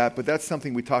appreciate that, but that's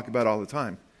something we talk about all the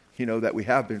time. That we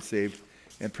have been saved.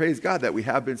 And praise God that we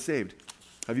have been saved.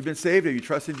 Have you been saved? Have you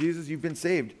trusted Jesus? You've been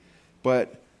saved.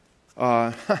 But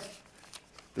the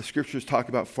scriptures talk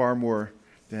about far more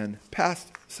than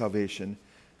past salvation.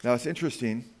 Now it's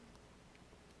interesting.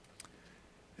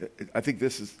 I think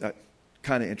this is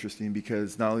kind of interesting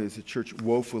because not only is the church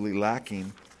woefully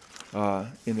lacking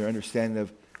in their understanding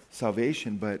of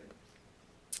salvation, but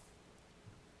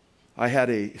I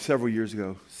had several years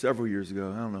ago, I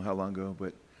don't know how long ago,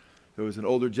 but there was an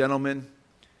older gentleman,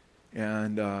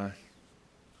 and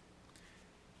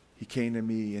he came to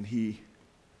me, and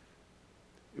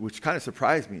which kind of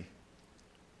surprised me,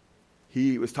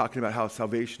 he was talking about how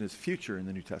salvation is future in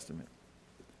the New Testament.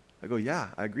 I go, yeah,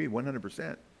 I agree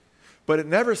 100%. But it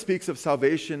never speaks of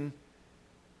salvation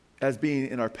as being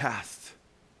in our past.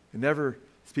 It never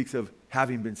speaks of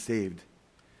having been saved.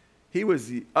 He was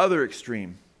the other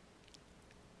extreme.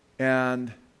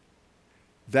 And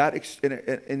that,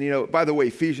 by the way,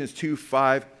 Ephesians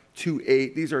 2:5,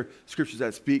 2:8, these are scriptures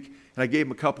that speak, and I gave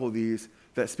him a couple of these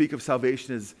that speak of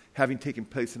salvation as having taken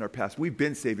place in our past. We've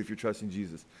been saved if you're trusting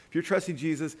Jesus. If you're trusting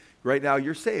Jesus right now,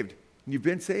 you're saved. You've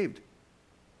been saved.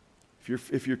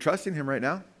 If you're trusting him right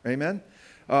now, amen.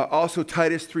 Also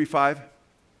Titus 3:5.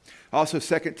 Also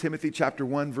 2 Timothy chapter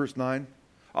 1, verse 9.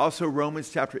 Also Romans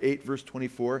chapter 8, verse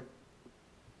 24.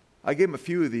 I gave him a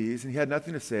few of these, and he had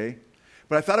nothing to say.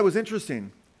 But I thought it was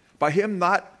interesting. By him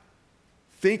not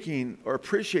thinking or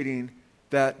appreciating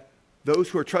that those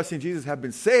who are trusting Jesus have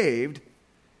been saved,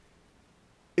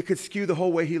 it could skew the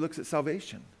whole way he looks at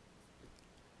salvation.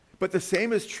 But the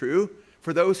same is true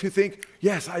for those who think,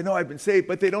 yes, I know I've been saved,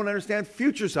 but they don't understand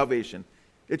future salvation.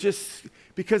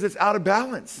 Because it's out of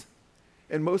balance.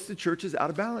 And most of the church is out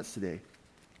of balance today.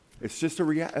 It's just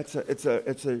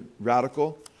it's a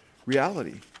radical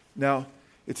reality. Now,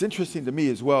 it's interesting to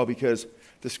me as well because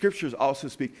the scriptures also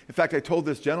speak. In fact, I told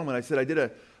this gentleman, I said I did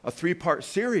a 3-part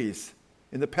series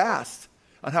in the past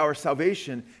on how our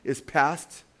salvation is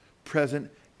past,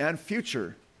 present, and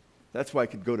future. That's why I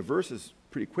could go to verses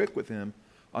pretty quick with him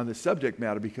on the subject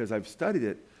matter because I've studied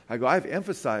it. I've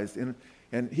emphasized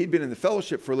And he'd been in the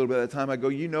fellowship for a little bit at the time. I go,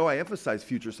 I emphasize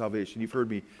future salvation. You've heard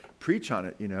me preach on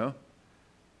it,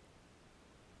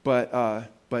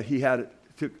 But he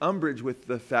took umbrage with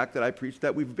the fact that I preached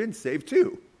that we've been saved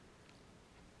too.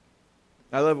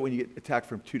 I love it when you get attacked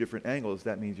from two different angles.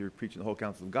 That means you're preaching the whole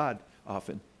counsel of God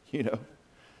often,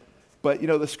 But,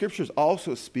 the scriptures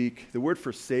also speak, the word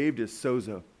for saved is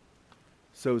sozo.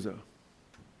 Sozo.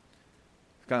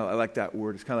 I like that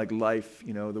word. It's kind of like life.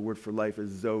 The word for life is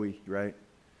zoe, right?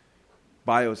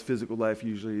 Bio is physical life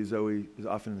usually. Zoe is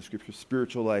often in the scripture,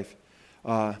 spiritual life.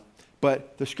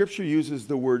 But the scripture uses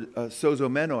the word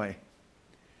sozomenoi.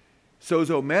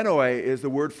 Sozomenoi is the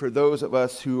word for those of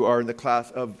us who are in the class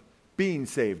of being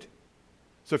saved.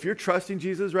 So if you're trusting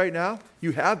Jesus right now,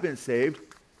 you have been saved,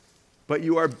 but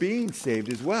you are being saved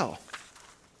as well.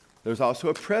 There's also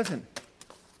a present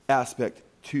aspect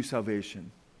to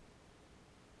salvation.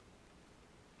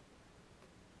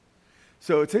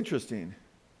 So it's interesting.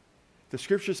 The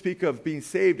scriptures speak of being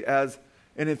saved as,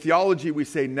 and in theology we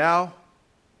say now,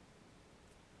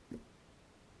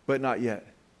 but not yet.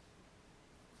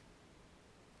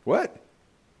 What?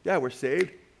 Yeah, we're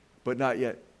saved, but not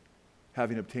yet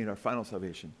having obtained our final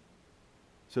salvation.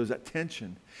 So there's that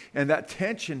tension. And that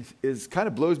tension kind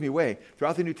of blows me away.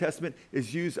 Throughout the New Testament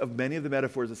is used of many of the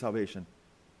metaphors of salvation.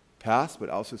 Past, but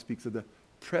also speaks of the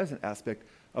present aspect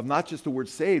of not just the word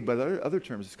saved, but other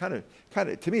terms. It's kind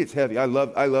of, to me, it's heavy. I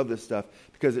love this stuff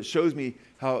because it shows me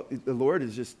how the Lord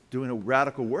is just doing a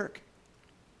radical work.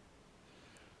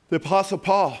 The Apostle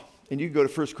Paul, and you can go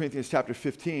to 1 Corinthians chapter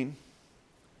 15,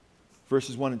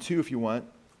 verses 1 and 2 if you want.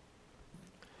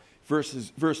 Verse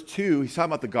 2, he's talking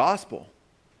about the gospel.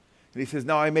 And he says,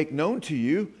 now I make known to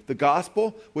you the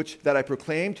gospel that I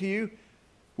proclaim to you,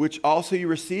 which also you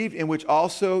received, in which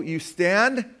also you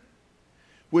stand,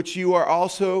 which you are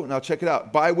also, now check it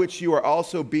out, by which you are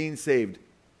also being saved.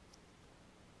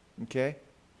 Okay?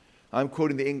 I'm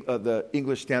quoting the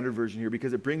English Standard Version here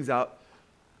because it brings out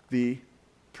the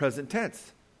present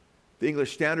tense. The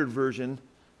English Standard Version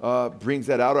brings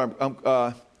that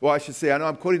out. I should say, I know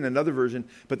I'm quoting another version,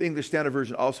 but the English Standard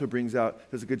Version also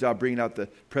does a good job bringing out the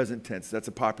present tense. That's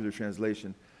a popular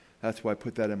translation. That's why I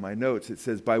put that in my notes. It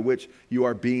says, by which you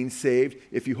are being saved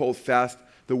if you hold fast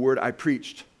the word I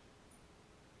preached.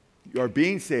 You are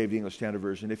being saved, the English Standard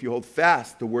Version, if you hold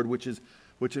fast the word which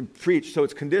in preached. So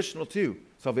it's conditional too.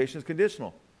 Salvation is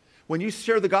conditional. When you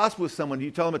share the gospel with someone, do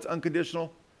you tell them it's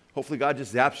unconditional? Hopefully God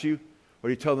just zaps you. Or do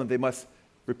you tell them they must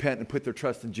repent and put their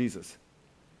trust in Jesus?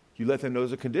 You let them know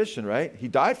there's a condition, right? He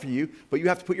died for you, but you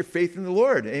have to put your faith in the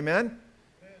Lord. Amen?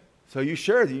 So you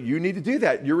share. You need to do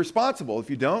that. You're responsible. If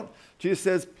you don't, Jesus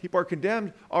says people are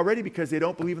condemned already because they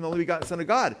don't believe in the only begotten Son of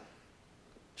God.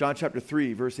 John chapter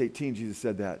 3, verse 18, Jesus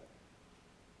said that.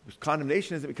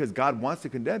 Condemnation isn't because God wants to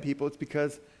condemn people. It's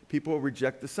because people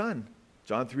reject the Son.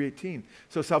 John 3:18.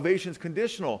 So salvation is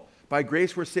conditional. By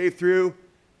grace we're saved through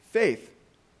faith.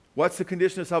 What's the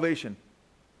condition of salvation?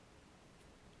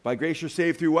 By grace you're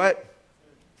saved through what?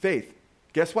 Faith.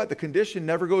 Guess what? The condition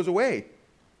never goes away.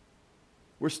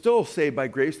 We're still saved by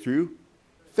grace through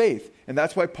faith. And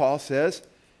that's why Paul says,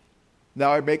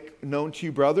 now I make known to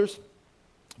you, brothers,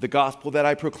 the gospel that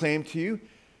I proclaim to you,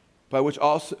 by which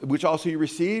also you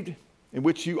received, in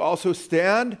which you also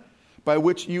stand, by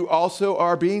which you also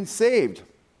are being saved.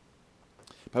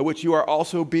 By which you are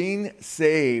also being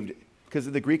saved. Because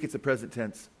in the Greek it's the present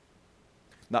tense,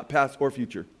 not past or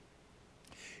future.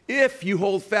 If you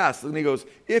hold fast, and he goes,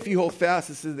 if you hold fast,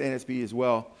 this is the NSB as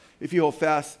well. If you hold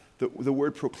fast the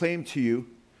word proclaimed to you,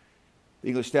 the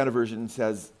English Standard Version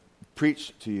says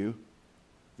preached to you.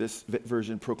 This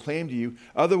version proclaimed to you.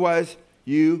 Otherwise,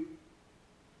 you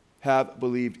have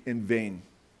believed in vain.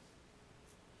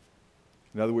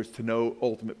 In other words, to no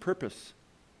ultimate purpose.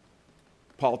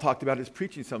 Paul talked about his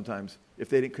preaching sometimes. If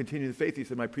they didn't continue the faith, he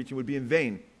said, my preaching would be in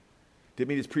vain. Didn't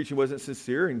mean his preaching wasn't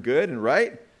sincere and good and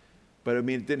right, but it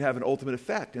mean it didn't have an ultimate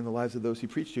effect in the lives of those he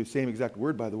preached to. Same exact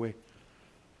word, by the way.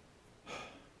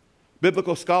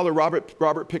 Biblical scholar Robert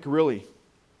Piccirilli.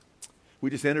 We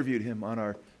just interviewed him on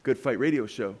our Good Fight radio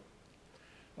show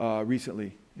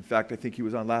recently. In fact, I think he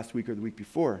was on last week or the week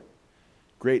before.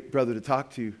 Great brother to talk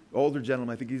to. Older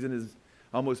gentleman. I think he's in his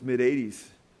almost mid-80s.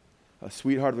 A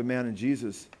sweetheart of a man in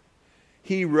Jesus.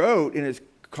 He wrote in his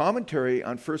commentary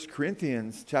on 1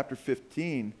 Corinthians chapter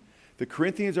 15, the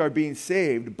Corinthians are being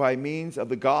saved by means of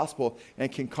the gospel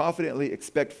and can confidently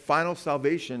expect final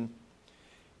salvation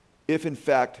if in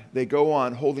fact they go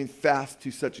on holding fast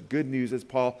to such good news as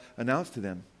Paul announced to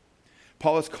them.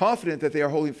 Paul is confident that they are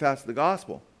holding fast to the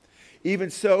gospel. Even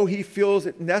so, he feels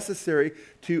it necessary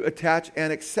to attach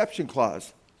an exception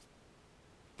clause.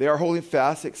 They are holding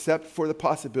fast except for the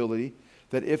possibility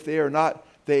that if they are not,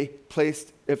 they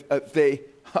placed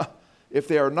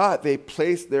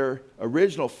their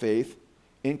original faith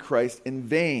in Christ in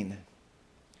vain.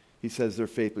 He says their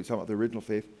faith, but he's talking about the original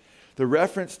faith. The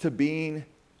reference to believing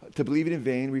in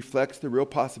vain reflects the real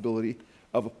possibility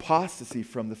of apostasy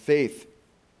from the faith.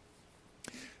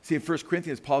 See, in 1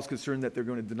 Corinthians, Paul's concerned that they're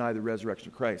going to deny the resurrection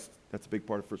of Christ. That's a big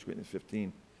part of 1 Corinthians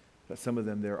 15. That some of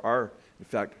them there are, in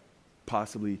fact,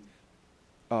 possibly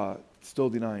still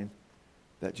denying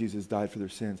that Jesus died for their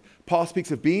sins. Paul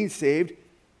speaks of being saved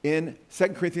in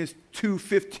 2 Corinthians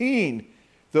 2:15.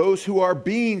 Those who are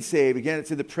being saved. Again,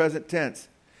 it's in the present tense.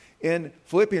 In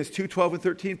Philippians 2:12 and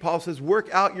 13, Paul says, work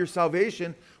out your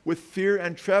salvation with fear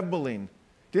and trembling.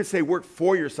 He didn't say work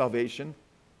for your salvation,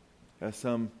 as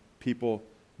some people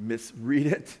misread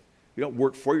it. You don't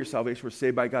work for your salvation. We're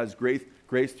saved by God's grace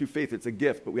through faith. It's a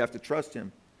gift, but we have to trust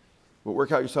him. But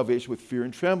work out your salvation with fear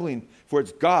and trembling, for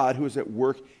it's God who is at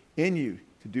work in you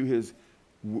to do his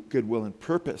good will and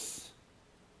purpose.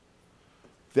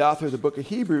 The author of the book of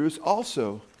Hebrews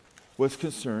also was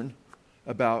concerned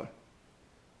about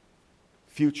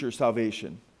future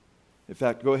salvation. In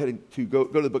fact, go ahead and go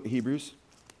to the book of Hebrews.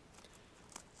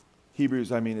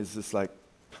 Hebrews, is just like,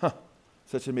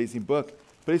 such an amazing book.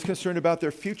 But he's concerned about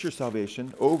their future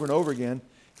salvation. Over and over again,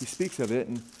 he speaks of it.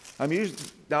 And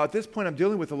now at this point, I'm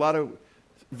dealing with a lot of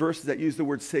verses that use the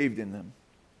word saved in them,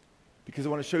 because I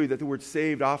want to show you that the word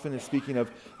saved often is speaking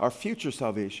of our future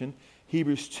salvation.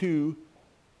 Hebrews 2,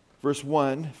 verse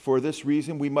 1, for this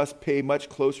reason we must pay much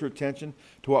closer attention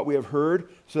to what we have heard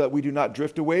so that we do not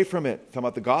drift away from it. Talking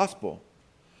about the gospel.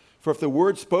 For if the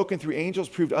word spoken through angels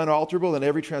proved unalterable and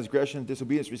every transgression and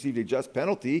disobedience received a just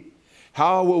penalty,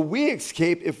 how will we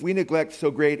escape if we neglect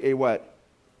so great a what?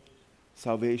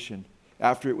 Salvation.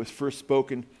 After it was first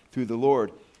spoken through the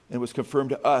Lord and was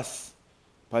confirmed to us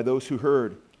by those who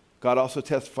heard. God also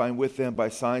testifying with them by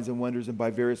signs and wonders and by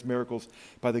various miracles,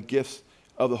 by the gifts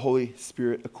of the Holy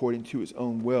Spirit according to his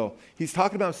own will. He's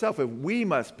talking about himself. If we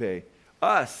must pay,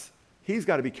 us, he's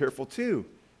got to be careful too.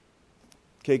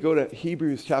 Okay, go to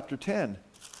Hebrews chapter 10,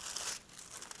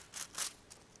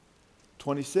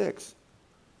 26.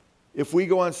 If we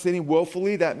go on sinning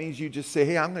willfully, that means you just say,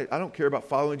 hey, I don't care about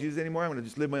following Jesus anymore. I'm going to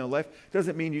just live my own life.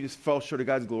 Doesn't mean you just fall short of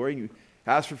God's glory and you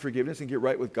ask for forgiveness and get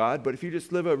right with God. But if you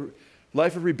just live a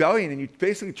life of rebellion and you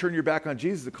basically turn your back on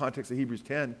Jesus, the context of Hebrews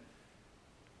 10,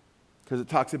 because it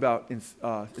talks about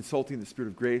insulting the Spirit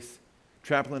of grace,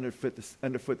 trampling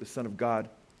underfoot the Son of God,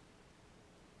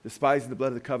 despising the blood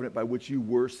of the covenant by which you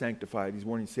were sanctified. He's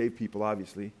warning saved people,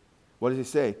 obviously. What does he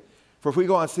say? For if we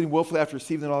go on sinning willfully after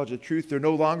receiving the knowledge of the truth, there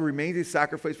no longer remains a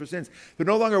sacrifice for sins. There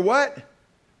no longer what?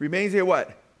 Remains a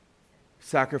what?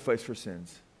 Sacrifice for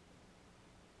sins.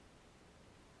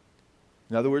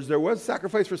 In other words, there was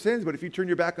sacrifice for sins, but if you turn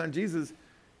your back on Jesus,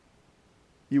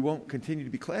 you won't continue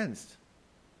to be cleansed.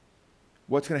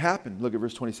 What's going to happen? Look at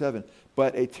verse 27.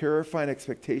 But a terrifying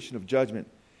expectation of judgment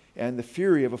and the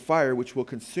fury of a fire which will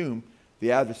consume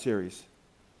the adversaries.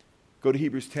 Go to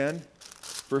Hebrews 10,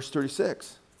 verse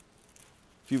 36.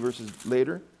 A few verses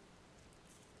later.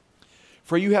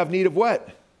 For you have need of what?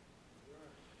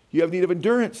 You have need of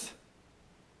endurance.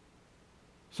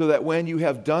 So that when you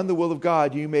have done the will of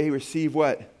God, you may receive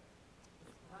what?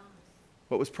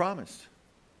 What was promised?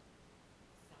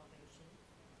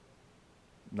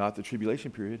 Not the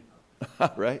tribulation period.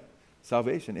 Right?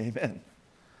 Salvation. Amen.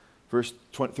 Verse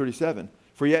 37.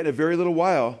 For yet in a very little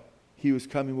while, he who is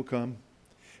coming will come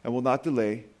and will not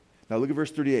delay. Now look at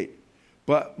verse 38.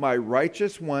 But my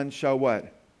righteous one shall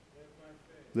what?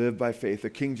 Live by faith. The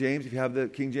King James, if you have the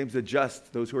King James, the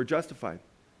just, those who are justified.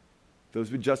 Those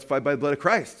who have been justified by the blood of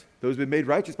Christ. Those who have been made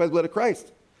righteous by the blood of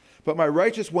Christ. But my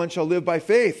righteous one shall live by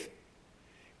faith.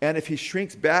 And if he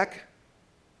shrinks back,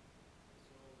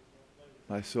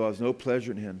 my soul has no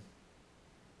pleasure in him.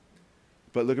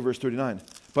 But look at verse 39.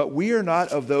 But we are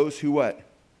not of those who what?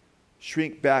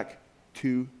 Shrink back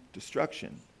to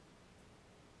destruction.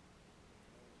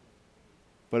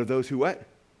 But of those who what?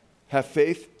 Have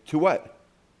faith to what?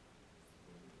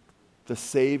 The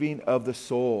saving of the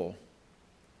soul.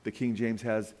 The King James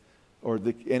has, or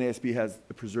the NASB has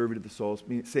the preservative of the soul,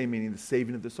 same meaning the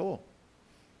saving of the soul.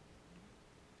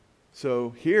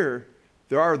 So here,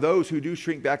 there are those who do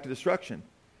shrink back to destruction.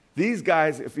 These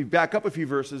guys, if we back up a few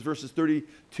verses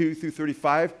 32 through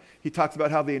 35, he talks about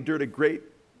how they endured a great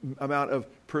amount of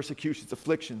persecutions,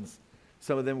 afflictions.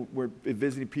 Some of them were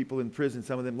visiting people in prison.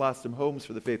 Some of them lost their homes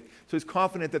for the faith. So he's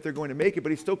confident that they're going to make it,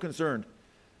 but he's still concerned.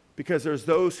 Because there's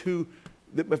those who,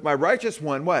 if my righteous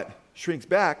one, what? Shrinks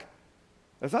back.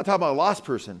 That's not talking about a lost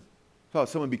person. It's about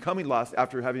someone becoming lost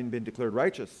after having been declared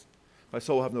righteous. My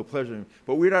soul will have no pleasure in him.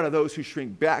 But we're not of those who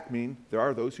shrink back, meaning there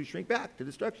are those who shrink back to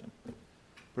destruction.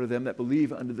 But of them that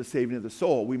believe unto the saving of the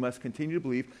soul, we must continue to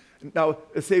believe. Now,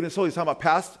 the saving of the soul, he's talking about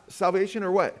past salvation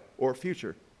or what? Or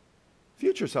future?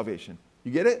 Future salvation.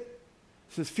 You get it?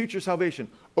 It says future salvation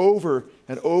over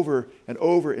and over and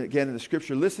over again in the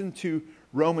scripture. Listen to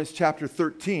Romans chapter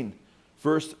 13,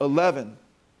 verse 11.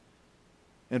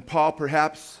 And Paul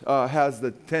perhaps has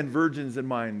the 10 virgins in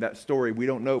mind, that story. We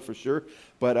don't know for sure,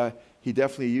 but he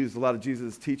definitely used a lot of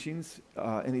Jesus' teachings.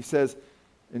 And he says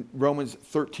in Romans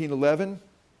 13:11,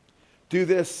 do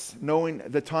this knowing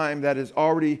the time that is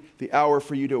already the hour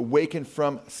for you to awaken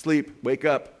from sleep. Wake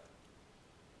up.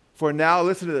 For now,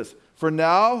 listen to this. For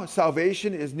now,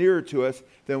 salvation is nearer to us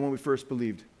than when we first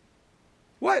believed.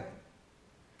 What?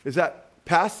 Is that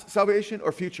past salvation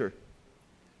or future?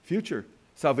 Future.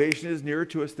 Salvation is nearer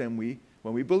to us than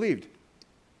when we believed.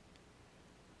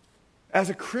 As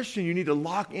a Christian, you need to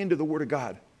lock into the Word of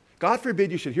God. God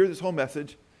forbid you should hear this whole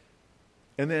message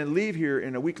and then leave here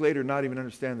and a week later not even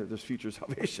understand that there's future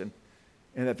salvation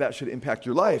and that should impact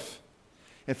your life.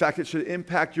 In fact, it should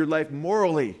impact your life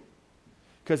morally,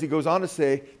 because he goes on to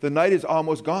say, the night is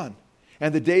almost gone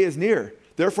and the day is near.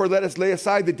 Therefore, let us lay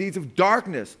aside the deeds of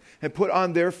darkness and put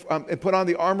on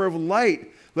the armor of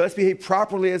light. Let us behave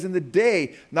properly as in the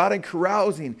day, not in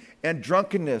carousing and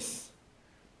drunkenness.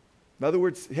 In other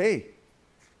words, hey,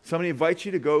 somebody invites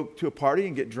you to go to a party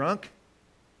and get drunk,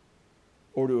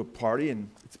 or to a party and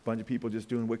it's a bunch of people just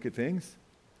doing wicked things.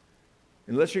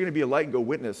 Unless you're going to be a light and go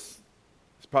witness,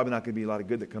 there's probably not going to be a lot of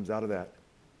good that comes out of that.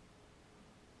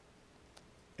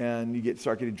 And you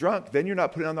start getting drunk, then you're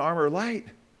not putting on the armor of light.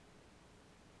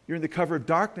 You're in the cover of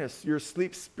darkness. You're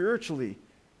asleep spiritually.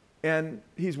 And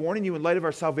he's warning you in light of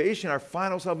our salvation, our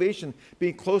final salvation,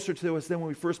 being closer to us than when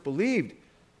we first believed.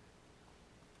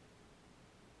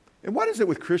 And what is it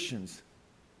with Christians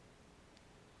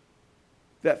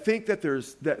that think that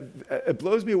it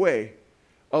blows me away.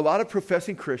 A lot of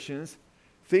professing Christians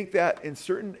think that in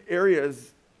certain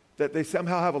areas that they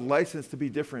somehow have a license to be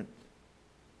different.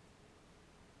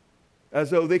 As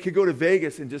though they could go to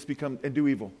Vegas and just do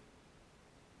evil.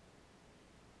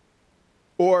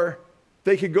 Or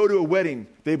they could go to a wedding.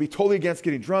 They'd be totally against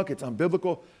getting drunk. It's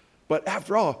unbiblical. But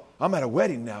after all, I'm at a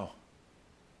wedding now.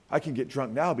 I can get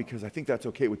drunk now because I think that's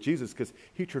okay with Jesus because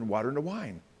he turned water into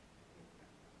wine.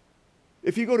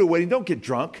 If you go to a wedding, don't get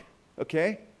drunk,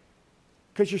 okay?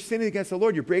 Because you're sinning against the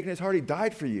Lord. You're breaking his heart. He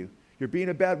died for you. You're being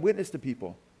a bad witness to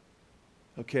people,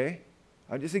 okay?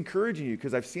 I'm just encouraging you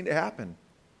because I've seen it happen.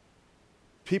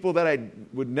 People that I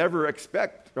would never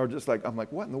expect are just like, I'm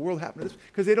like, what in the world happened to this?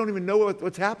 Because they don't even know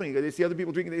what's happening. They see other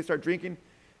people drinking, they start drinking,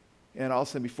 and all of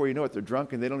a sudden, before you know it, they're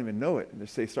drunk, and they don't even know it. And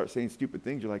they start saying stupid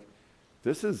things. You're like,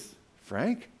 this is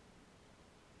Frank?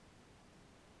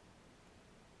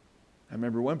 I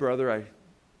remember one brother, I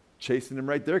chasing him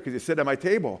right there because he sat at my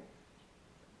table.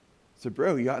 I said,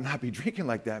 bro, you ought not be drinking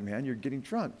like that, man. You're getting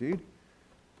drunk, dude.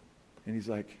 And he's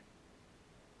like,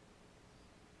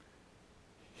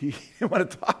 he didn't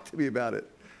want to talk to me about it.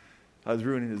 I was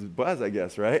ruining his buzz, I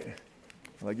guess, right?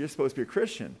 I'm like, you're supposed to be a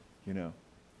Christian, you know.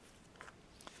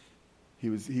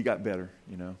 He got better,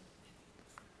 you know.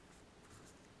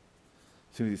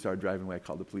 As soon as he started driving away, I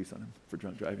called the police on him for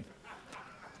drunk driving.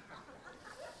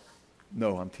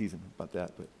 No, I'm teasing about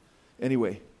that. But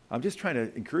anyway, I'm just trying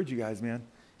to encourage you guys, man.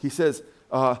 He says,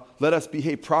 let us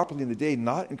behave properly in the day,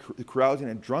 not in carousing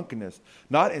and drunkenness,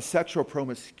 not in sexual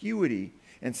promiscuity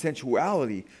and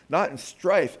sensuality, not in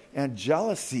strife and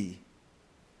jealousy.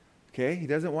 Okay? He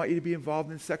doesn't want you to be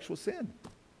involved in sexual sin.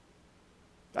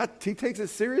 He takes it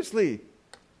seriously.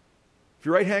 If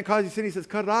your right hand causes you sin, he says,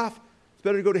 cut it off. It's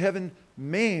better to go to heaven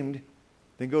maimed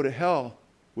than go to hell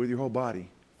with your whole body.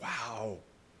 Wow.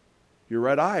 Your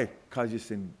right eye causes you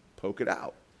sin, poke it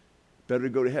out. Better to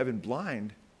go to heaven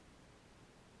blind,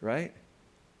 right?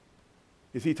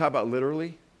 Is he talking about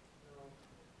literally?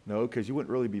 No, because you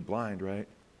wouldn't really be blind, right?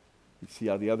 You'd see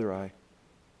out the other eye.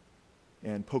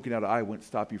 And poking out an eye wouldn't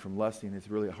stop you from lusting. It's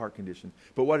really a heart condition.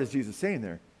 But what is Jesus saying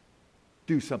there?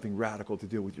 Do something radical to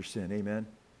deal with your sin. Amen?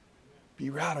 Be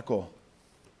radical.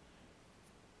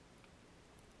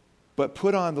 But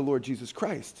put on the Lord Jesus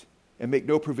Christ and make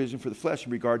no provision for the flesh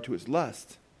in regard to its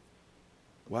lust.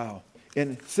 Wow.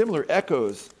 And similar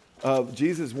echoes of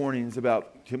Jesus' warnings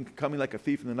about him coming like a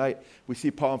thief in the night, we see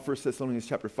Paul in 1 Thessalonians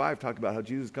chapter 5 talk about how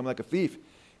Jesus is coming like a thief.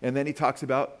 And then he talks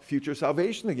about future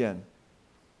salvation again.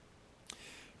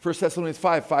 1 Thessalonians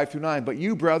 5:5-9. But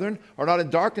you, brethren, are not in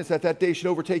darkness that day should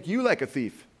overtake you like a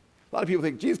thief. A lot of people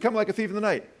think, Jesus coming like a thief in the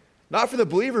night. Not for the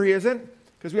believer, he isn't,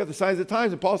 because we have the signs of the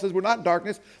times. And Paul says we're not in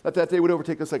darkness that day would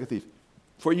overtake us like a thief.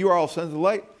 For you are all sons of the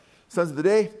light, sons of the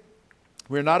day.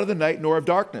 We are not of the night nor of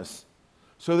darkness.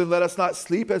 So then let us not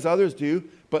sleep as others do,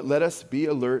 but let us be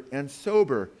alert and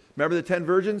sober. Remember the 10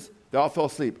 virgins? They all fell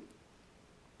asleep.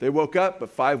 They woke up, but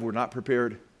 5 were not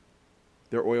prepared.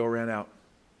 Their oil ran out.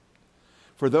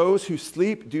 For those who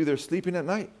sleep do their sleeping at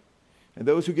night, and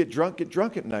those who get drunk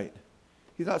at night.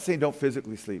 He's not saying don't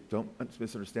physically sleep. Don't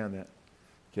misunderstand that.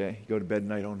 Okay? You go to bed at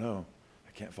night, oh no,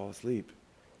 I can't fall asleep.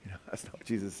 That's not what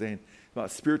Jesus is saying. It's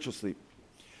about spiritual sleep.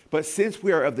 But since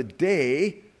we are of the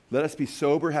day, let us be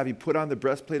sober, having put on the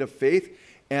breastplate of faith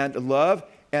and love,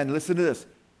 and listen to this,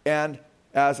 and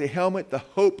as a helmet, the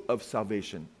hope of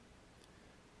salvation.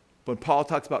 When Paul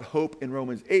talks about hope in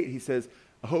Romans 8, he says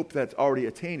a hope that's already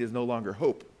attained is no longer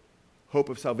hope. Hope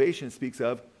of salvation speaks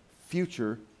of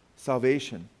future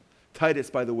salvation. Titus,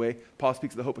 by the way, Paul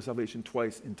speaks of the hope of salvation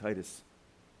twice in Titus.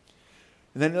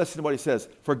 And then listen to what he says.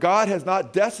 For God has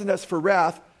not destined us for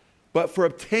wrath, but for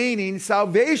obtaining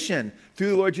salvation through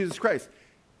the Lord Jesus Christ.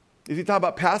 Is he talking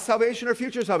about past salvation or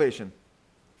future salvation?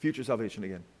 Future salvation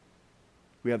again.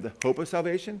 We have the hope of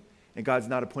salvation, and God's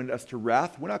not appointed us to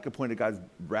wrath. We're not appointed to God's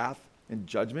wrath and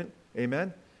judgment.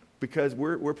 Amen? Because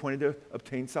we're appointed to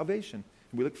obtain salvation.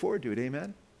 We look forward to it.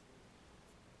 Amen?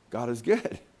 God is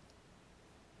good.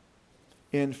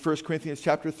 In 1 Corinthians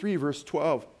chapter 3, verse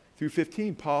 12 through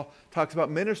 15, Paul talks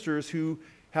about ministers who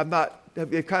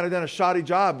they've kind of done a shoddy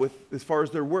job with as far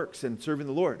as their works and serving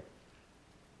the Lord.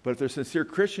 But if they're sincere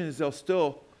Christians, they'll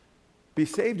still be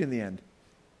saved in the end.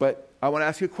 But I want to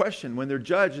ask you a question. When they're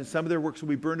judged, and some of their works will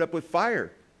be burned up with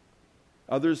fire,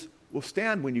 others will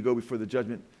stand when you go before the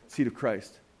judgment seat of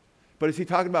Christ. But is he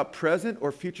talking about present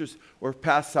or future or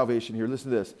past salvation here? Listen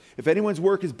to this. If anyone's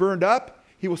work is burned up,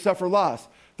 he will suffer loss,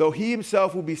 though he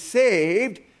himself will be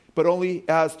saved, but only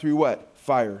as through what?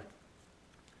 Fire.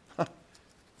 What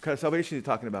kind of salvation is he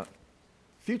talking about?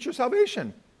 Future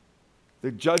salvation.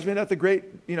 The judgment at the great,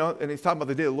 and he's talking about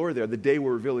the day of the Lord there. The day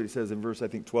will reveal it, he says in verse, I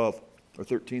think, 12 or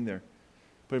 13 there.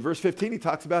 But in verse 15, he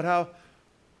talks about how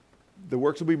the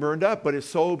works will be burned up, but his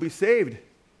soul will be saved.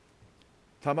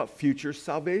 Talking about future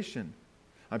salvation.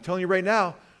 I'm telling you right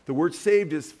now, the word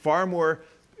saved is far more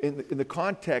in the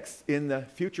context in the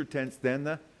future tense than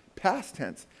the past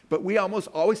tense. But we almost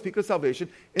always speak of salvation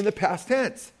in the past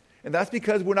tense. And that's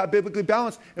because we're not biblically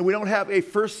balanced and we don't have a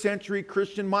first century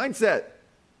Christian mindset.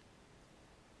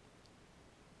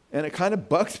 And it kind of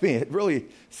bugs me. It really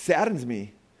saddens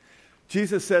me.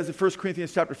 Jesus says in 1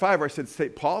 Corinthians chapter 5, or I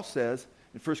said Paul says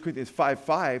in 1 Corinthians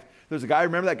 5:5, there's a guy,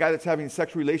 remember that guy that's having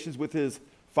sexual relations with his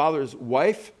father's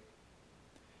wife?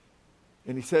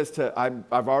 And he says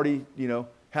I've already,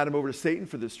 hand him over to Satan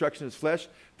for the destruction of his flesh,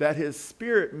 that his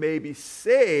spirit may be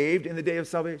saved in the day of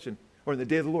salvation, or in the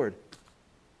day of the Lord.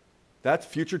 That's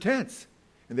future tense.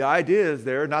 And the idea is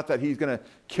there, not that he's going to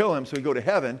kill him so he go to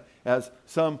heaven, as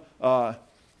some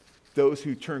those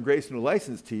who turn grace into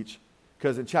license teach,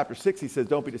 because in chapter 6 he says,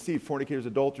 don't be deceived, fornicators,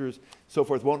 adulterers, so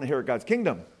forth, won't inherit God's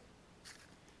kingdom.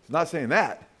 He's not saying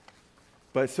that,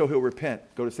 but so he'll repent.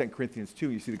 Go to 2 Corinthians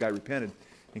 2, you see the guy repented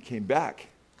and came back.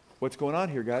 What's going on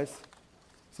here, guys?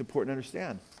 It's important to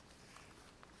understand.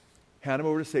 Hand him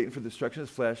over to Satan for the destruction of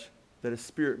his flesh, that his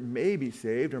spirit may be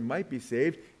saved or might be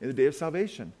saved in the day of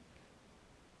salvation.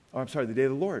 The day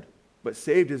of the Lord. But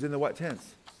saved is in the what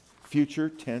tense? Future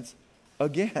tense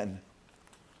again.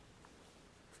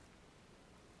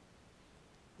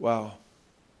 Wow.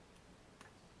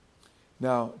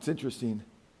 Now, it's interesting.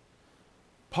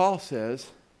 Paul says,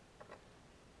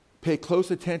 pay close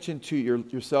attention to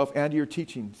yourself and to your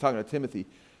teaching. He's talking about Timothy.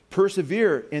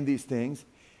 Persevere in these things,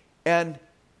 and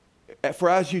for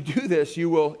as you do this, you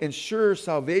will ensure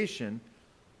salvation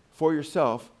for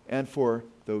yourself and for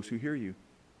those who hear you.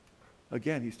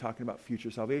 Again, he's talking about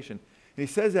future salvation. And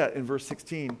he says that in verse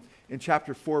 16. In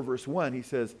chapter 4, verse 1, he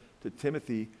says to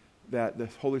Timothy that the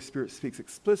Holy Spirit speaks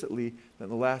explicitly that in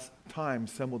the last time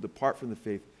some will depart from the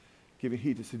faith, giving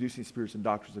heed to seducing spirits and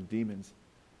doctrines of demons.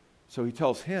 So he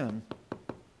tells him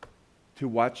to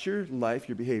watch your life,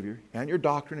 your behavior, and your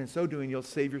doctrine. In so doing, you'll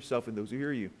save yourself and those who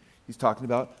hear you. He's talking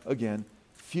about, again,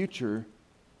 future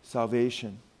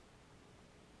salvation.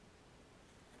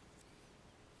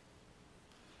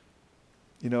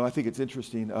 I think it's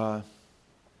interesting. I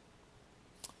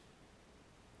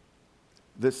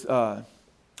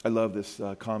love this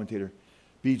commentator,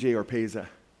 B.J. Orpeza.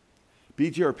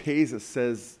 B.J. Orpeza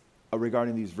says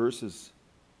regarding these verses,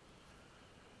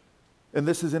 and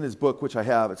this is in his book, which I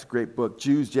have. It's a great book,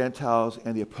 Jews, Gentiles,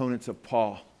 and the Opponents of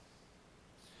Paul.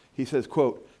 He says,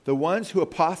 quote, the ones who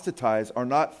apostatize are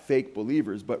not fake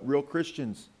believers, but real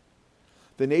Christians.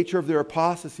 The nature of their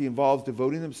apostasy involves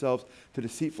devoting themselves to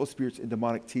deceitful spirits and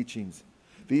demonic teachings.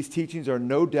 These teachings are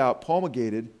no doubt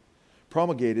promulgated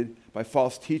promulgated by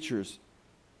false teachers.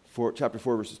 Chapter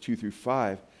 4, verses 2 through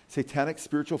 5. Satanic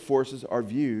spiritual forces are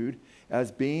viewed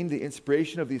as being the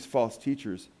inspiration of these false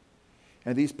teachers.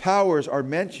 And these powers are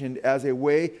mentioned as a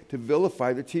way to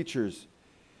vilify the teachers.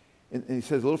 And he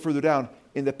says a little further down,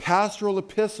 in the pastoral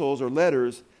epistles or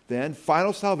letters, then,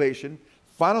 final salvation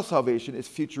is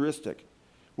futuristic,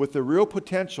 with the real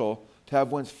potential to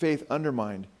have one's faith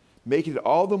undermined, making it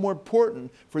all the more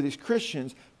important for these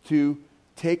Christians to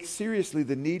take seriously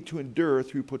the need to endure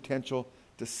through potential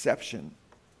deception.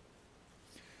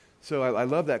 So I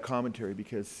love that commentary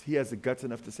because he has the guts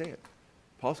enough to say it.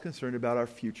 Paul's concerned about our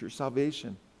future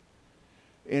salvation.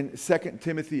 In 1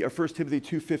 Timothy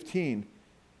 2:15,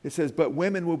 it says, but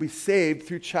women will be saved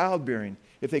through childbearing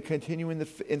if they continue in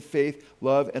faith,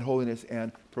 love, and holiness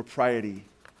and propriety.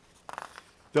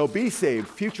 They'll be saved,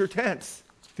 future tense,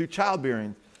 through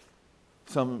childbearing.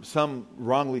 Some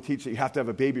wrongly teach that you have to have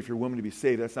a baby for a woman to be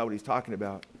saved. That's not what he's talking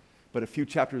about. But a few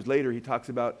chapters later, he talks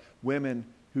about women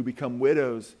who become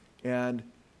widows and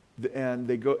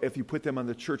they go. If you put them on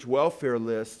the church welfare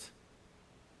list,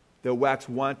 they'll wax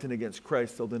wanton against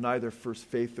Christ. They'll deny their first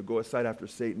faith. They'll go aside after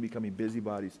Satan, becoming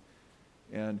busybodies.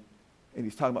 And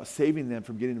he's talking about saving them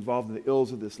from getting involved in the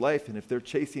ills of this life. And if they're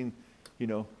chasing,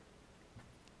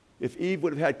 if Eve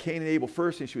would have had Cain and Abel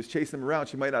first and she was chasing them around,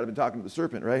 she might not have been talking to the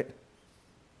serpent, right?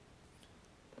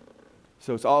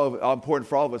 So it's all important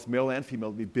for all of us, male and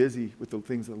female, to be busy with the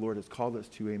things that the Lord has called us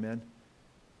to, amen?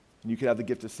 And you can have the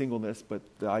gift of singleness, but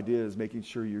the idea is making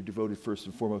sure you're devoted first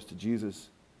and foremost to Jesus.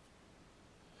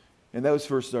 And those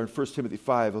verses are in 1 Timothy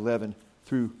 5:11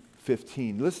 through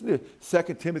 15. Listen to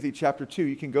 2 Timothy chapter 2.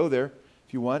 You can go there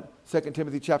if you want. 2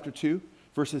 Timothy chapter 2,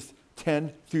 verses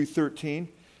 10 through 13.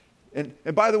 And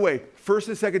by the way, 1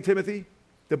 and 2 Timothy,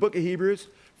 the book of Hebrews,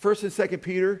 1 and 2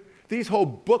 Peter, these whole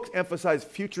books emphasize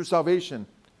future salvation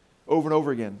over and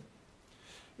over again.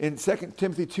 In 2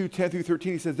 Timothy 2, 10 through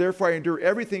 13, he says, therefore I endure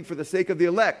everything for the sake of the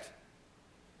elect.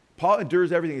 Paul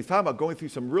endures everything. He's talking about going through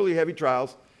some really heavy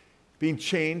trials, being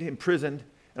chained, imprisoned,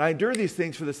 and I endure these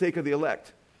things for the sake of the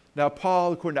elect. Now,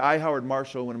 Paul, according to I. Howard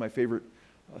Marshall, one of my favorite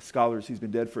scholars, he's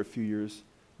been dead for a few years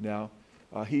now,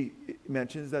 he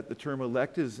mentions that the term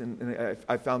elect is, and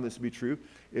I found this to be true,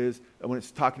 is when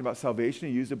it's talking about salvation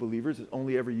and used of believers, it's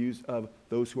only ever used of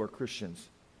those who are Christians,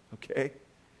 okay?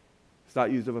 It's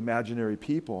not used of imaginary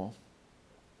people,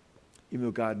 even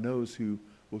though God knows who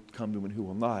will come to him and who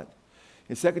will not.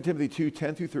 In 2 Timothy 2,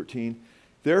 10 through 13,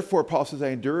 therefore, Paul says, I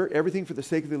endure everything for the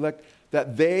sake of the elect,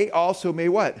 that they also may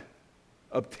what?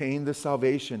 Obtain the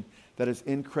salvation that is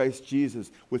in Christ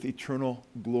Jesus with eternal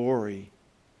glory.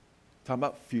 Talking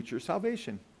about future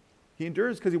salvation. He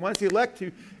endures because he wants the elect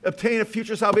to obtain a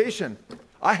future salvation.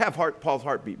 I have Paul's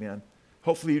heartbeat, man.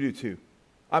 Hopefully you do too.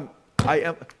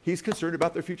 He's concerned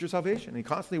about their future salvation. He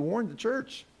constantly warned the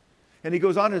church. And he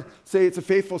goes on to say it's a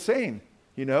faithful saying,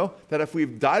 that if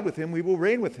we've died with him, we will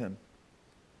reign with him.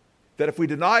 That if we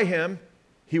deny him,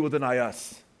 he will deny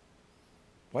us.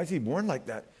 Why is he warned like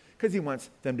that? Because he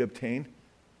wants them to obtain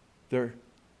their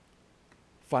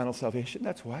final salvation.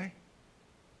 That's why.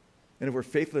 And if we're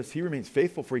faithless, he remains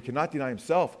faithful, for he cannot deny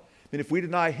himself. And if we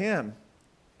deny him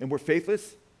and we're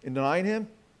faithless in denying him,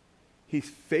 he's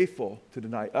faithful to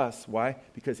deny us. Why?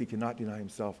 Because he cannot deny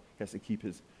himself. He has to keep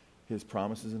his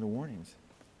promises and the warnings.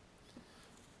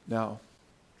 Now,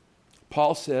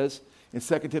 Paul says in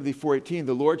 2 Timothy 4:18,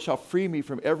 the Lord shall free me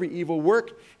from every evil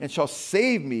work and shall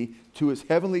save me to his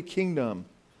heavenly kingdom.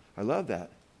 I love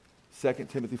that. 2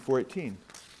 Timothy 4:18.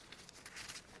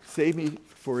 Save me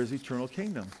for his eternal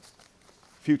kingdom.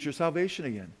 Future salvation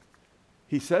again.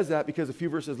 He says that because a few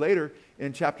verses later,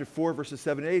 in chapter 4, verses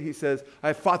 7 and 8, he says, I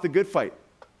have fought the good fight.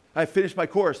 I have finished my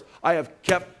course. I have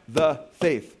kept the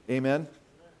faith. Amen?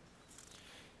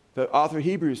 The author of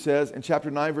Hebrews says in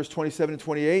chapter 9, verse 27 and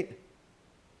 28,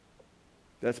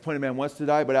 that's the point of man wants to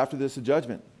die, but after this, a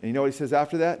judgment. And you know what he says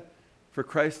after that? For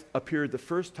Christ appeared the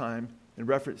first time in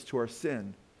reference to our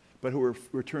sin, but who will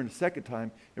return the second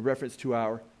time in reference to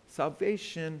our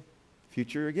salvation.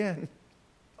 Future again.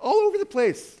 All over the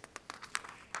place.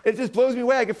 It just blows me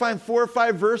away. I can find 4 or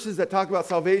 5 verses that talk about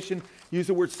salvation, use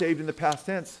the word saved in the past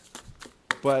tense.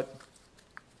 But,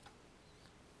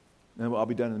 and I'll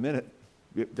be done in a minute.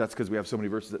 That's because we have so many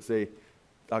verses that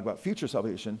talk about future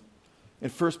salvation. In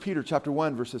 1 Peter chapter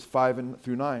 1, verses 5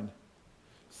 through 9,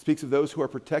 speaks of those who are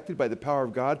protected by the power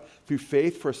of God through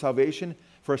faith for a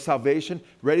salvation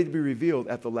ready to be revealed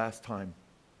at the last time.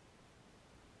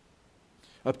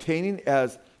 Obtaining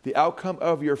as the outcome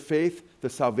of your faith, the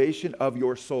salvation of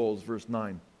your souls, verse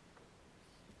 9.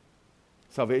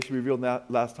 Salvation revealed in the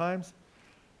last times.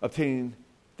 Obtaining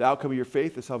the outcome of your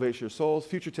faith, the salvation of your souls.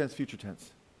 Future tense, future tense.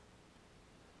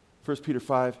 1 Peter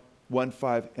 5,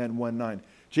 1:5 and 1:9.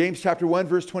 James chapter 1,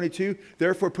 verse 22,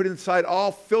 therefore putting aside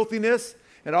all filthiness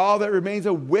and all that remains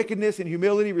of wickedness and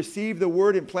humility, receive the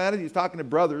word implanted. He's talking to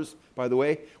brothers, by the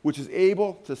way, which is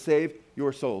able to save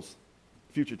your souls.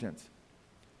 Future tense.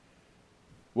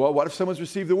 Well, what if someone's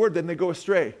received the word, then they go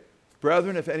astray?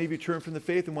 Brethren, if any of you turn from the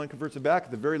faith and one converts it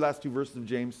back, the very last two verses of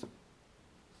James,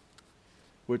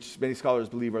 which many scholars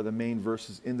believe are the main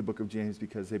verses in the book of James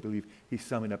because they believe he's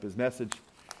summing up his message.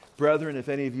 Brethren, if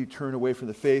any of you turn away from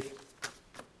the faith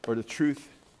or the truth,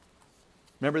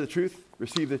 remember the truth?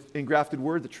 Receive the engrafted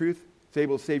word, the truth. It's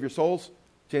able to save your souls.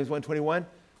 James 1:21,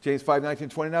 James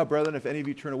 5:19-20. Now, brethren, if any of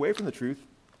you turn away from the truth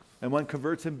and one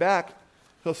converts him back,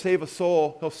 he'll save a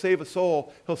soul. He'll save a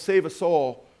soul. He'll save a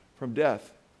soul from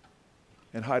death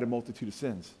and hide a multitude of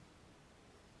sins.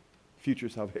 Future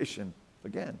salvation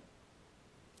again.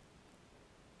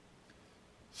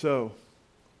 So,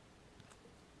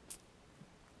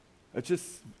 it's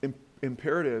just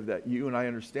imperative that you and I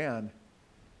understand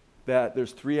that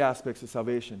there's three aspects of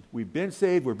salvation. We've been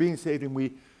saved, we're being saved, and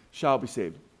we shall be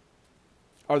saved.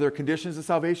 Are there conditions of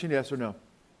salvation? Yes or no?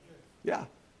 Yes. Yeah.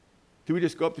 Do we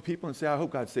just go up to people and say, I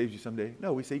hope God saves you someday?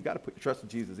 No, we say you got to put your trust in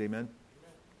Jesus. Amen?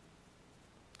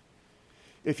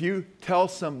 If you tell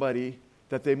somebody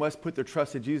that they must put their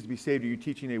trust in Jesus to be saved, are you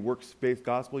teaching a works-based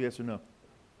gospel? Yes or no?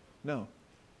 No.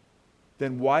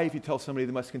 Then why, if you tell somebody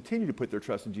they must continue to put their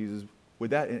trust in Jesus, would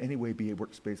that in any way be a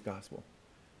works-based gospel?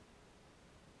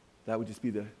 That would just be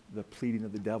the pleading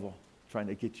of the devil, trying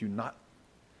to get you not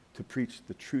to preach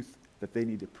the truth that they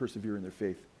need to persevere in their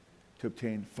faith to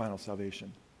obtain final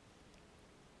salvation.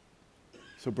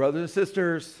 So brothers and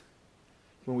sisters,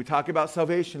 when we talk about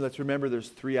salvation, let's remember there's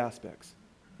three aspects.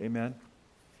 Amen?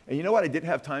 And you know what I didn't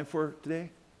have time for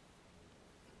today?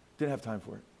 Didn't have time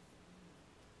for it.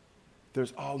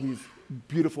 There's all these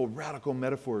beautiful, radical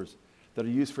metaphors that are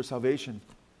used for salvation,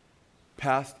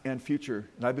 past and future.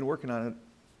 And I've been working on it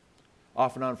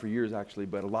off and on for years, actually,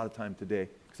 but a lot of time today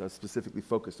because I was specifically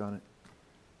focused on it.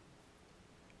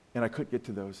 And I couldn't get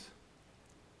to those.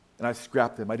 And I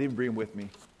scrapped them. I didn't bring them with me.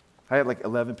 I had like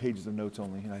 11 pages of notes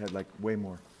only, and I had like way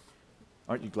more.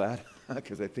 Aren't you glad?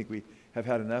 Because I think we have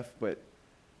had enough. But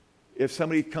if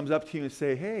somebody comes up to you and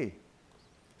say, hey,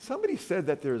 somebody said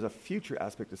that there's a future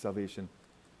aspect of salvation.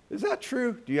 Is that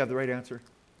true? Do you have the right answer?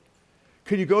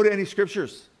 Can you go to any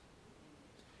scriptures?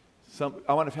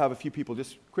 I want to have a few people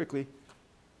just quickly.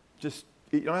 Just,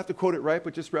 you don't have to quote it right,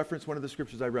 but just reference one of the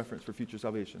scriptures I referenced for future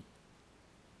salvation.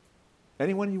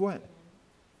 Anyone you want.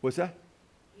 What's that?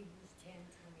 Hebrews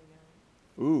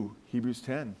 10:29. Ooh, Hebrews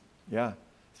 10. Yeah.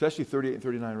 Especially 38 and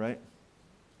 39, right?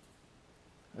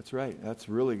 That's right. That's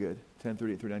really good. 10,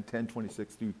 38, 39, 10,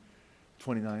 26 through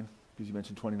 29, because you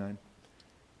mentioned 29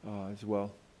 as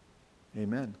well.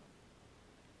 Amen.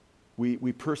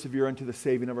 We persevere unto the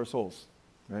saving of our souls,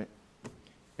 right?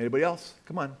 Anybody else?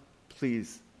 Come on,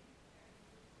 please.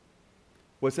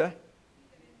 What's that?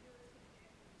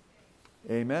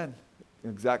 Amen.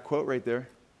 Exact quote right there.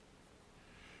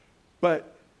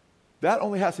 But that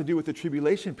only has to do with the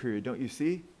tribulation period, don't you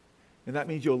see? And that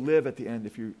means you'll live at the end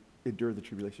if you endure the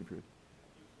tribulation period.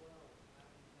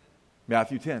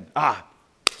 Matthew 10.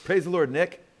 Praise the Lord,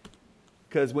 Nick.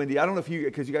 Because Wendy, I don't know if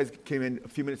because you guys came in a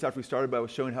few minutes after we started, but I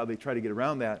was showing how they try to get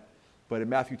around that. But in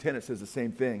Matthew 10, it says the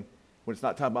same thing, when it's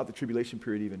not talking about the tribulation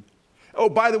period even. Oh,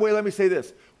 by the way, let me say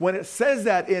this. When it says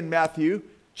that in Matthew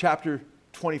chapter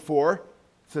 24,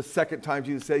 it's the second time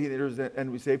Jesus said he enters and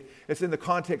will be saved. It's in the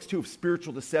context, too, of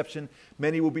spiritual deception.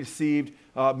 Many will be deceived.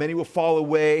 Many will fall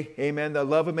away. Amen. The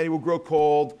love of many will grow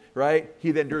cold, right?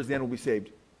 He that endures the end will be saved.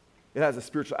 It has a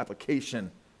spiritual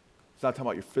application. It's not talking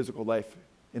about your physical life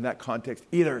in that context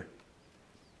either.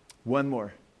 One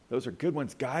more. Those are good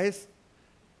ones, guys.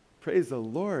 Praise the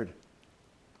Lord.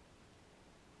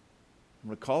 I'm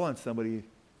going to call on somebody.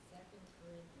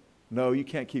 No, you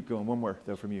can't keep going. One more,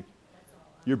 though, from you.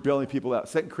 You're bailing people out.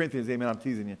 2 Corinthians, amen, I'm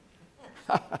teasing you.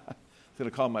 I was going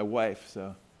to call my wife,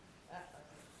 so.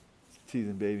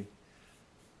 Teasing, baby.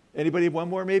 Anybody have one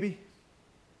more, maybe?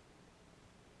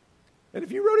 And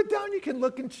if you wrote it down, you can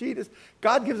look and cheat.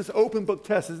 God gives us open book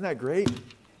tests. Isn't that great?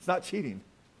 It's not cheating.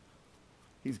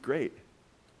 He's great.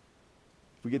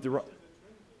 If we get the wrong.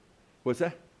 What's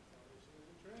that?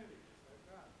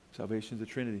 Salvation is a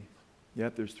Trinity.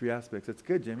 Yep, there's three aspects. That's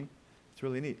good, Jimmy. It's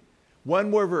really neat. One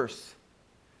more verse.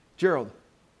 Gerald.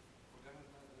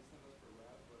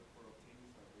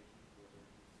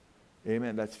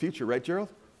 Amen. That's future, right, Gerald?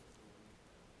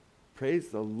 Praise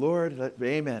the Lord.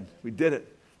 Amen. We did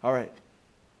it. All right.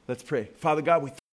 Let's pray. Father God, we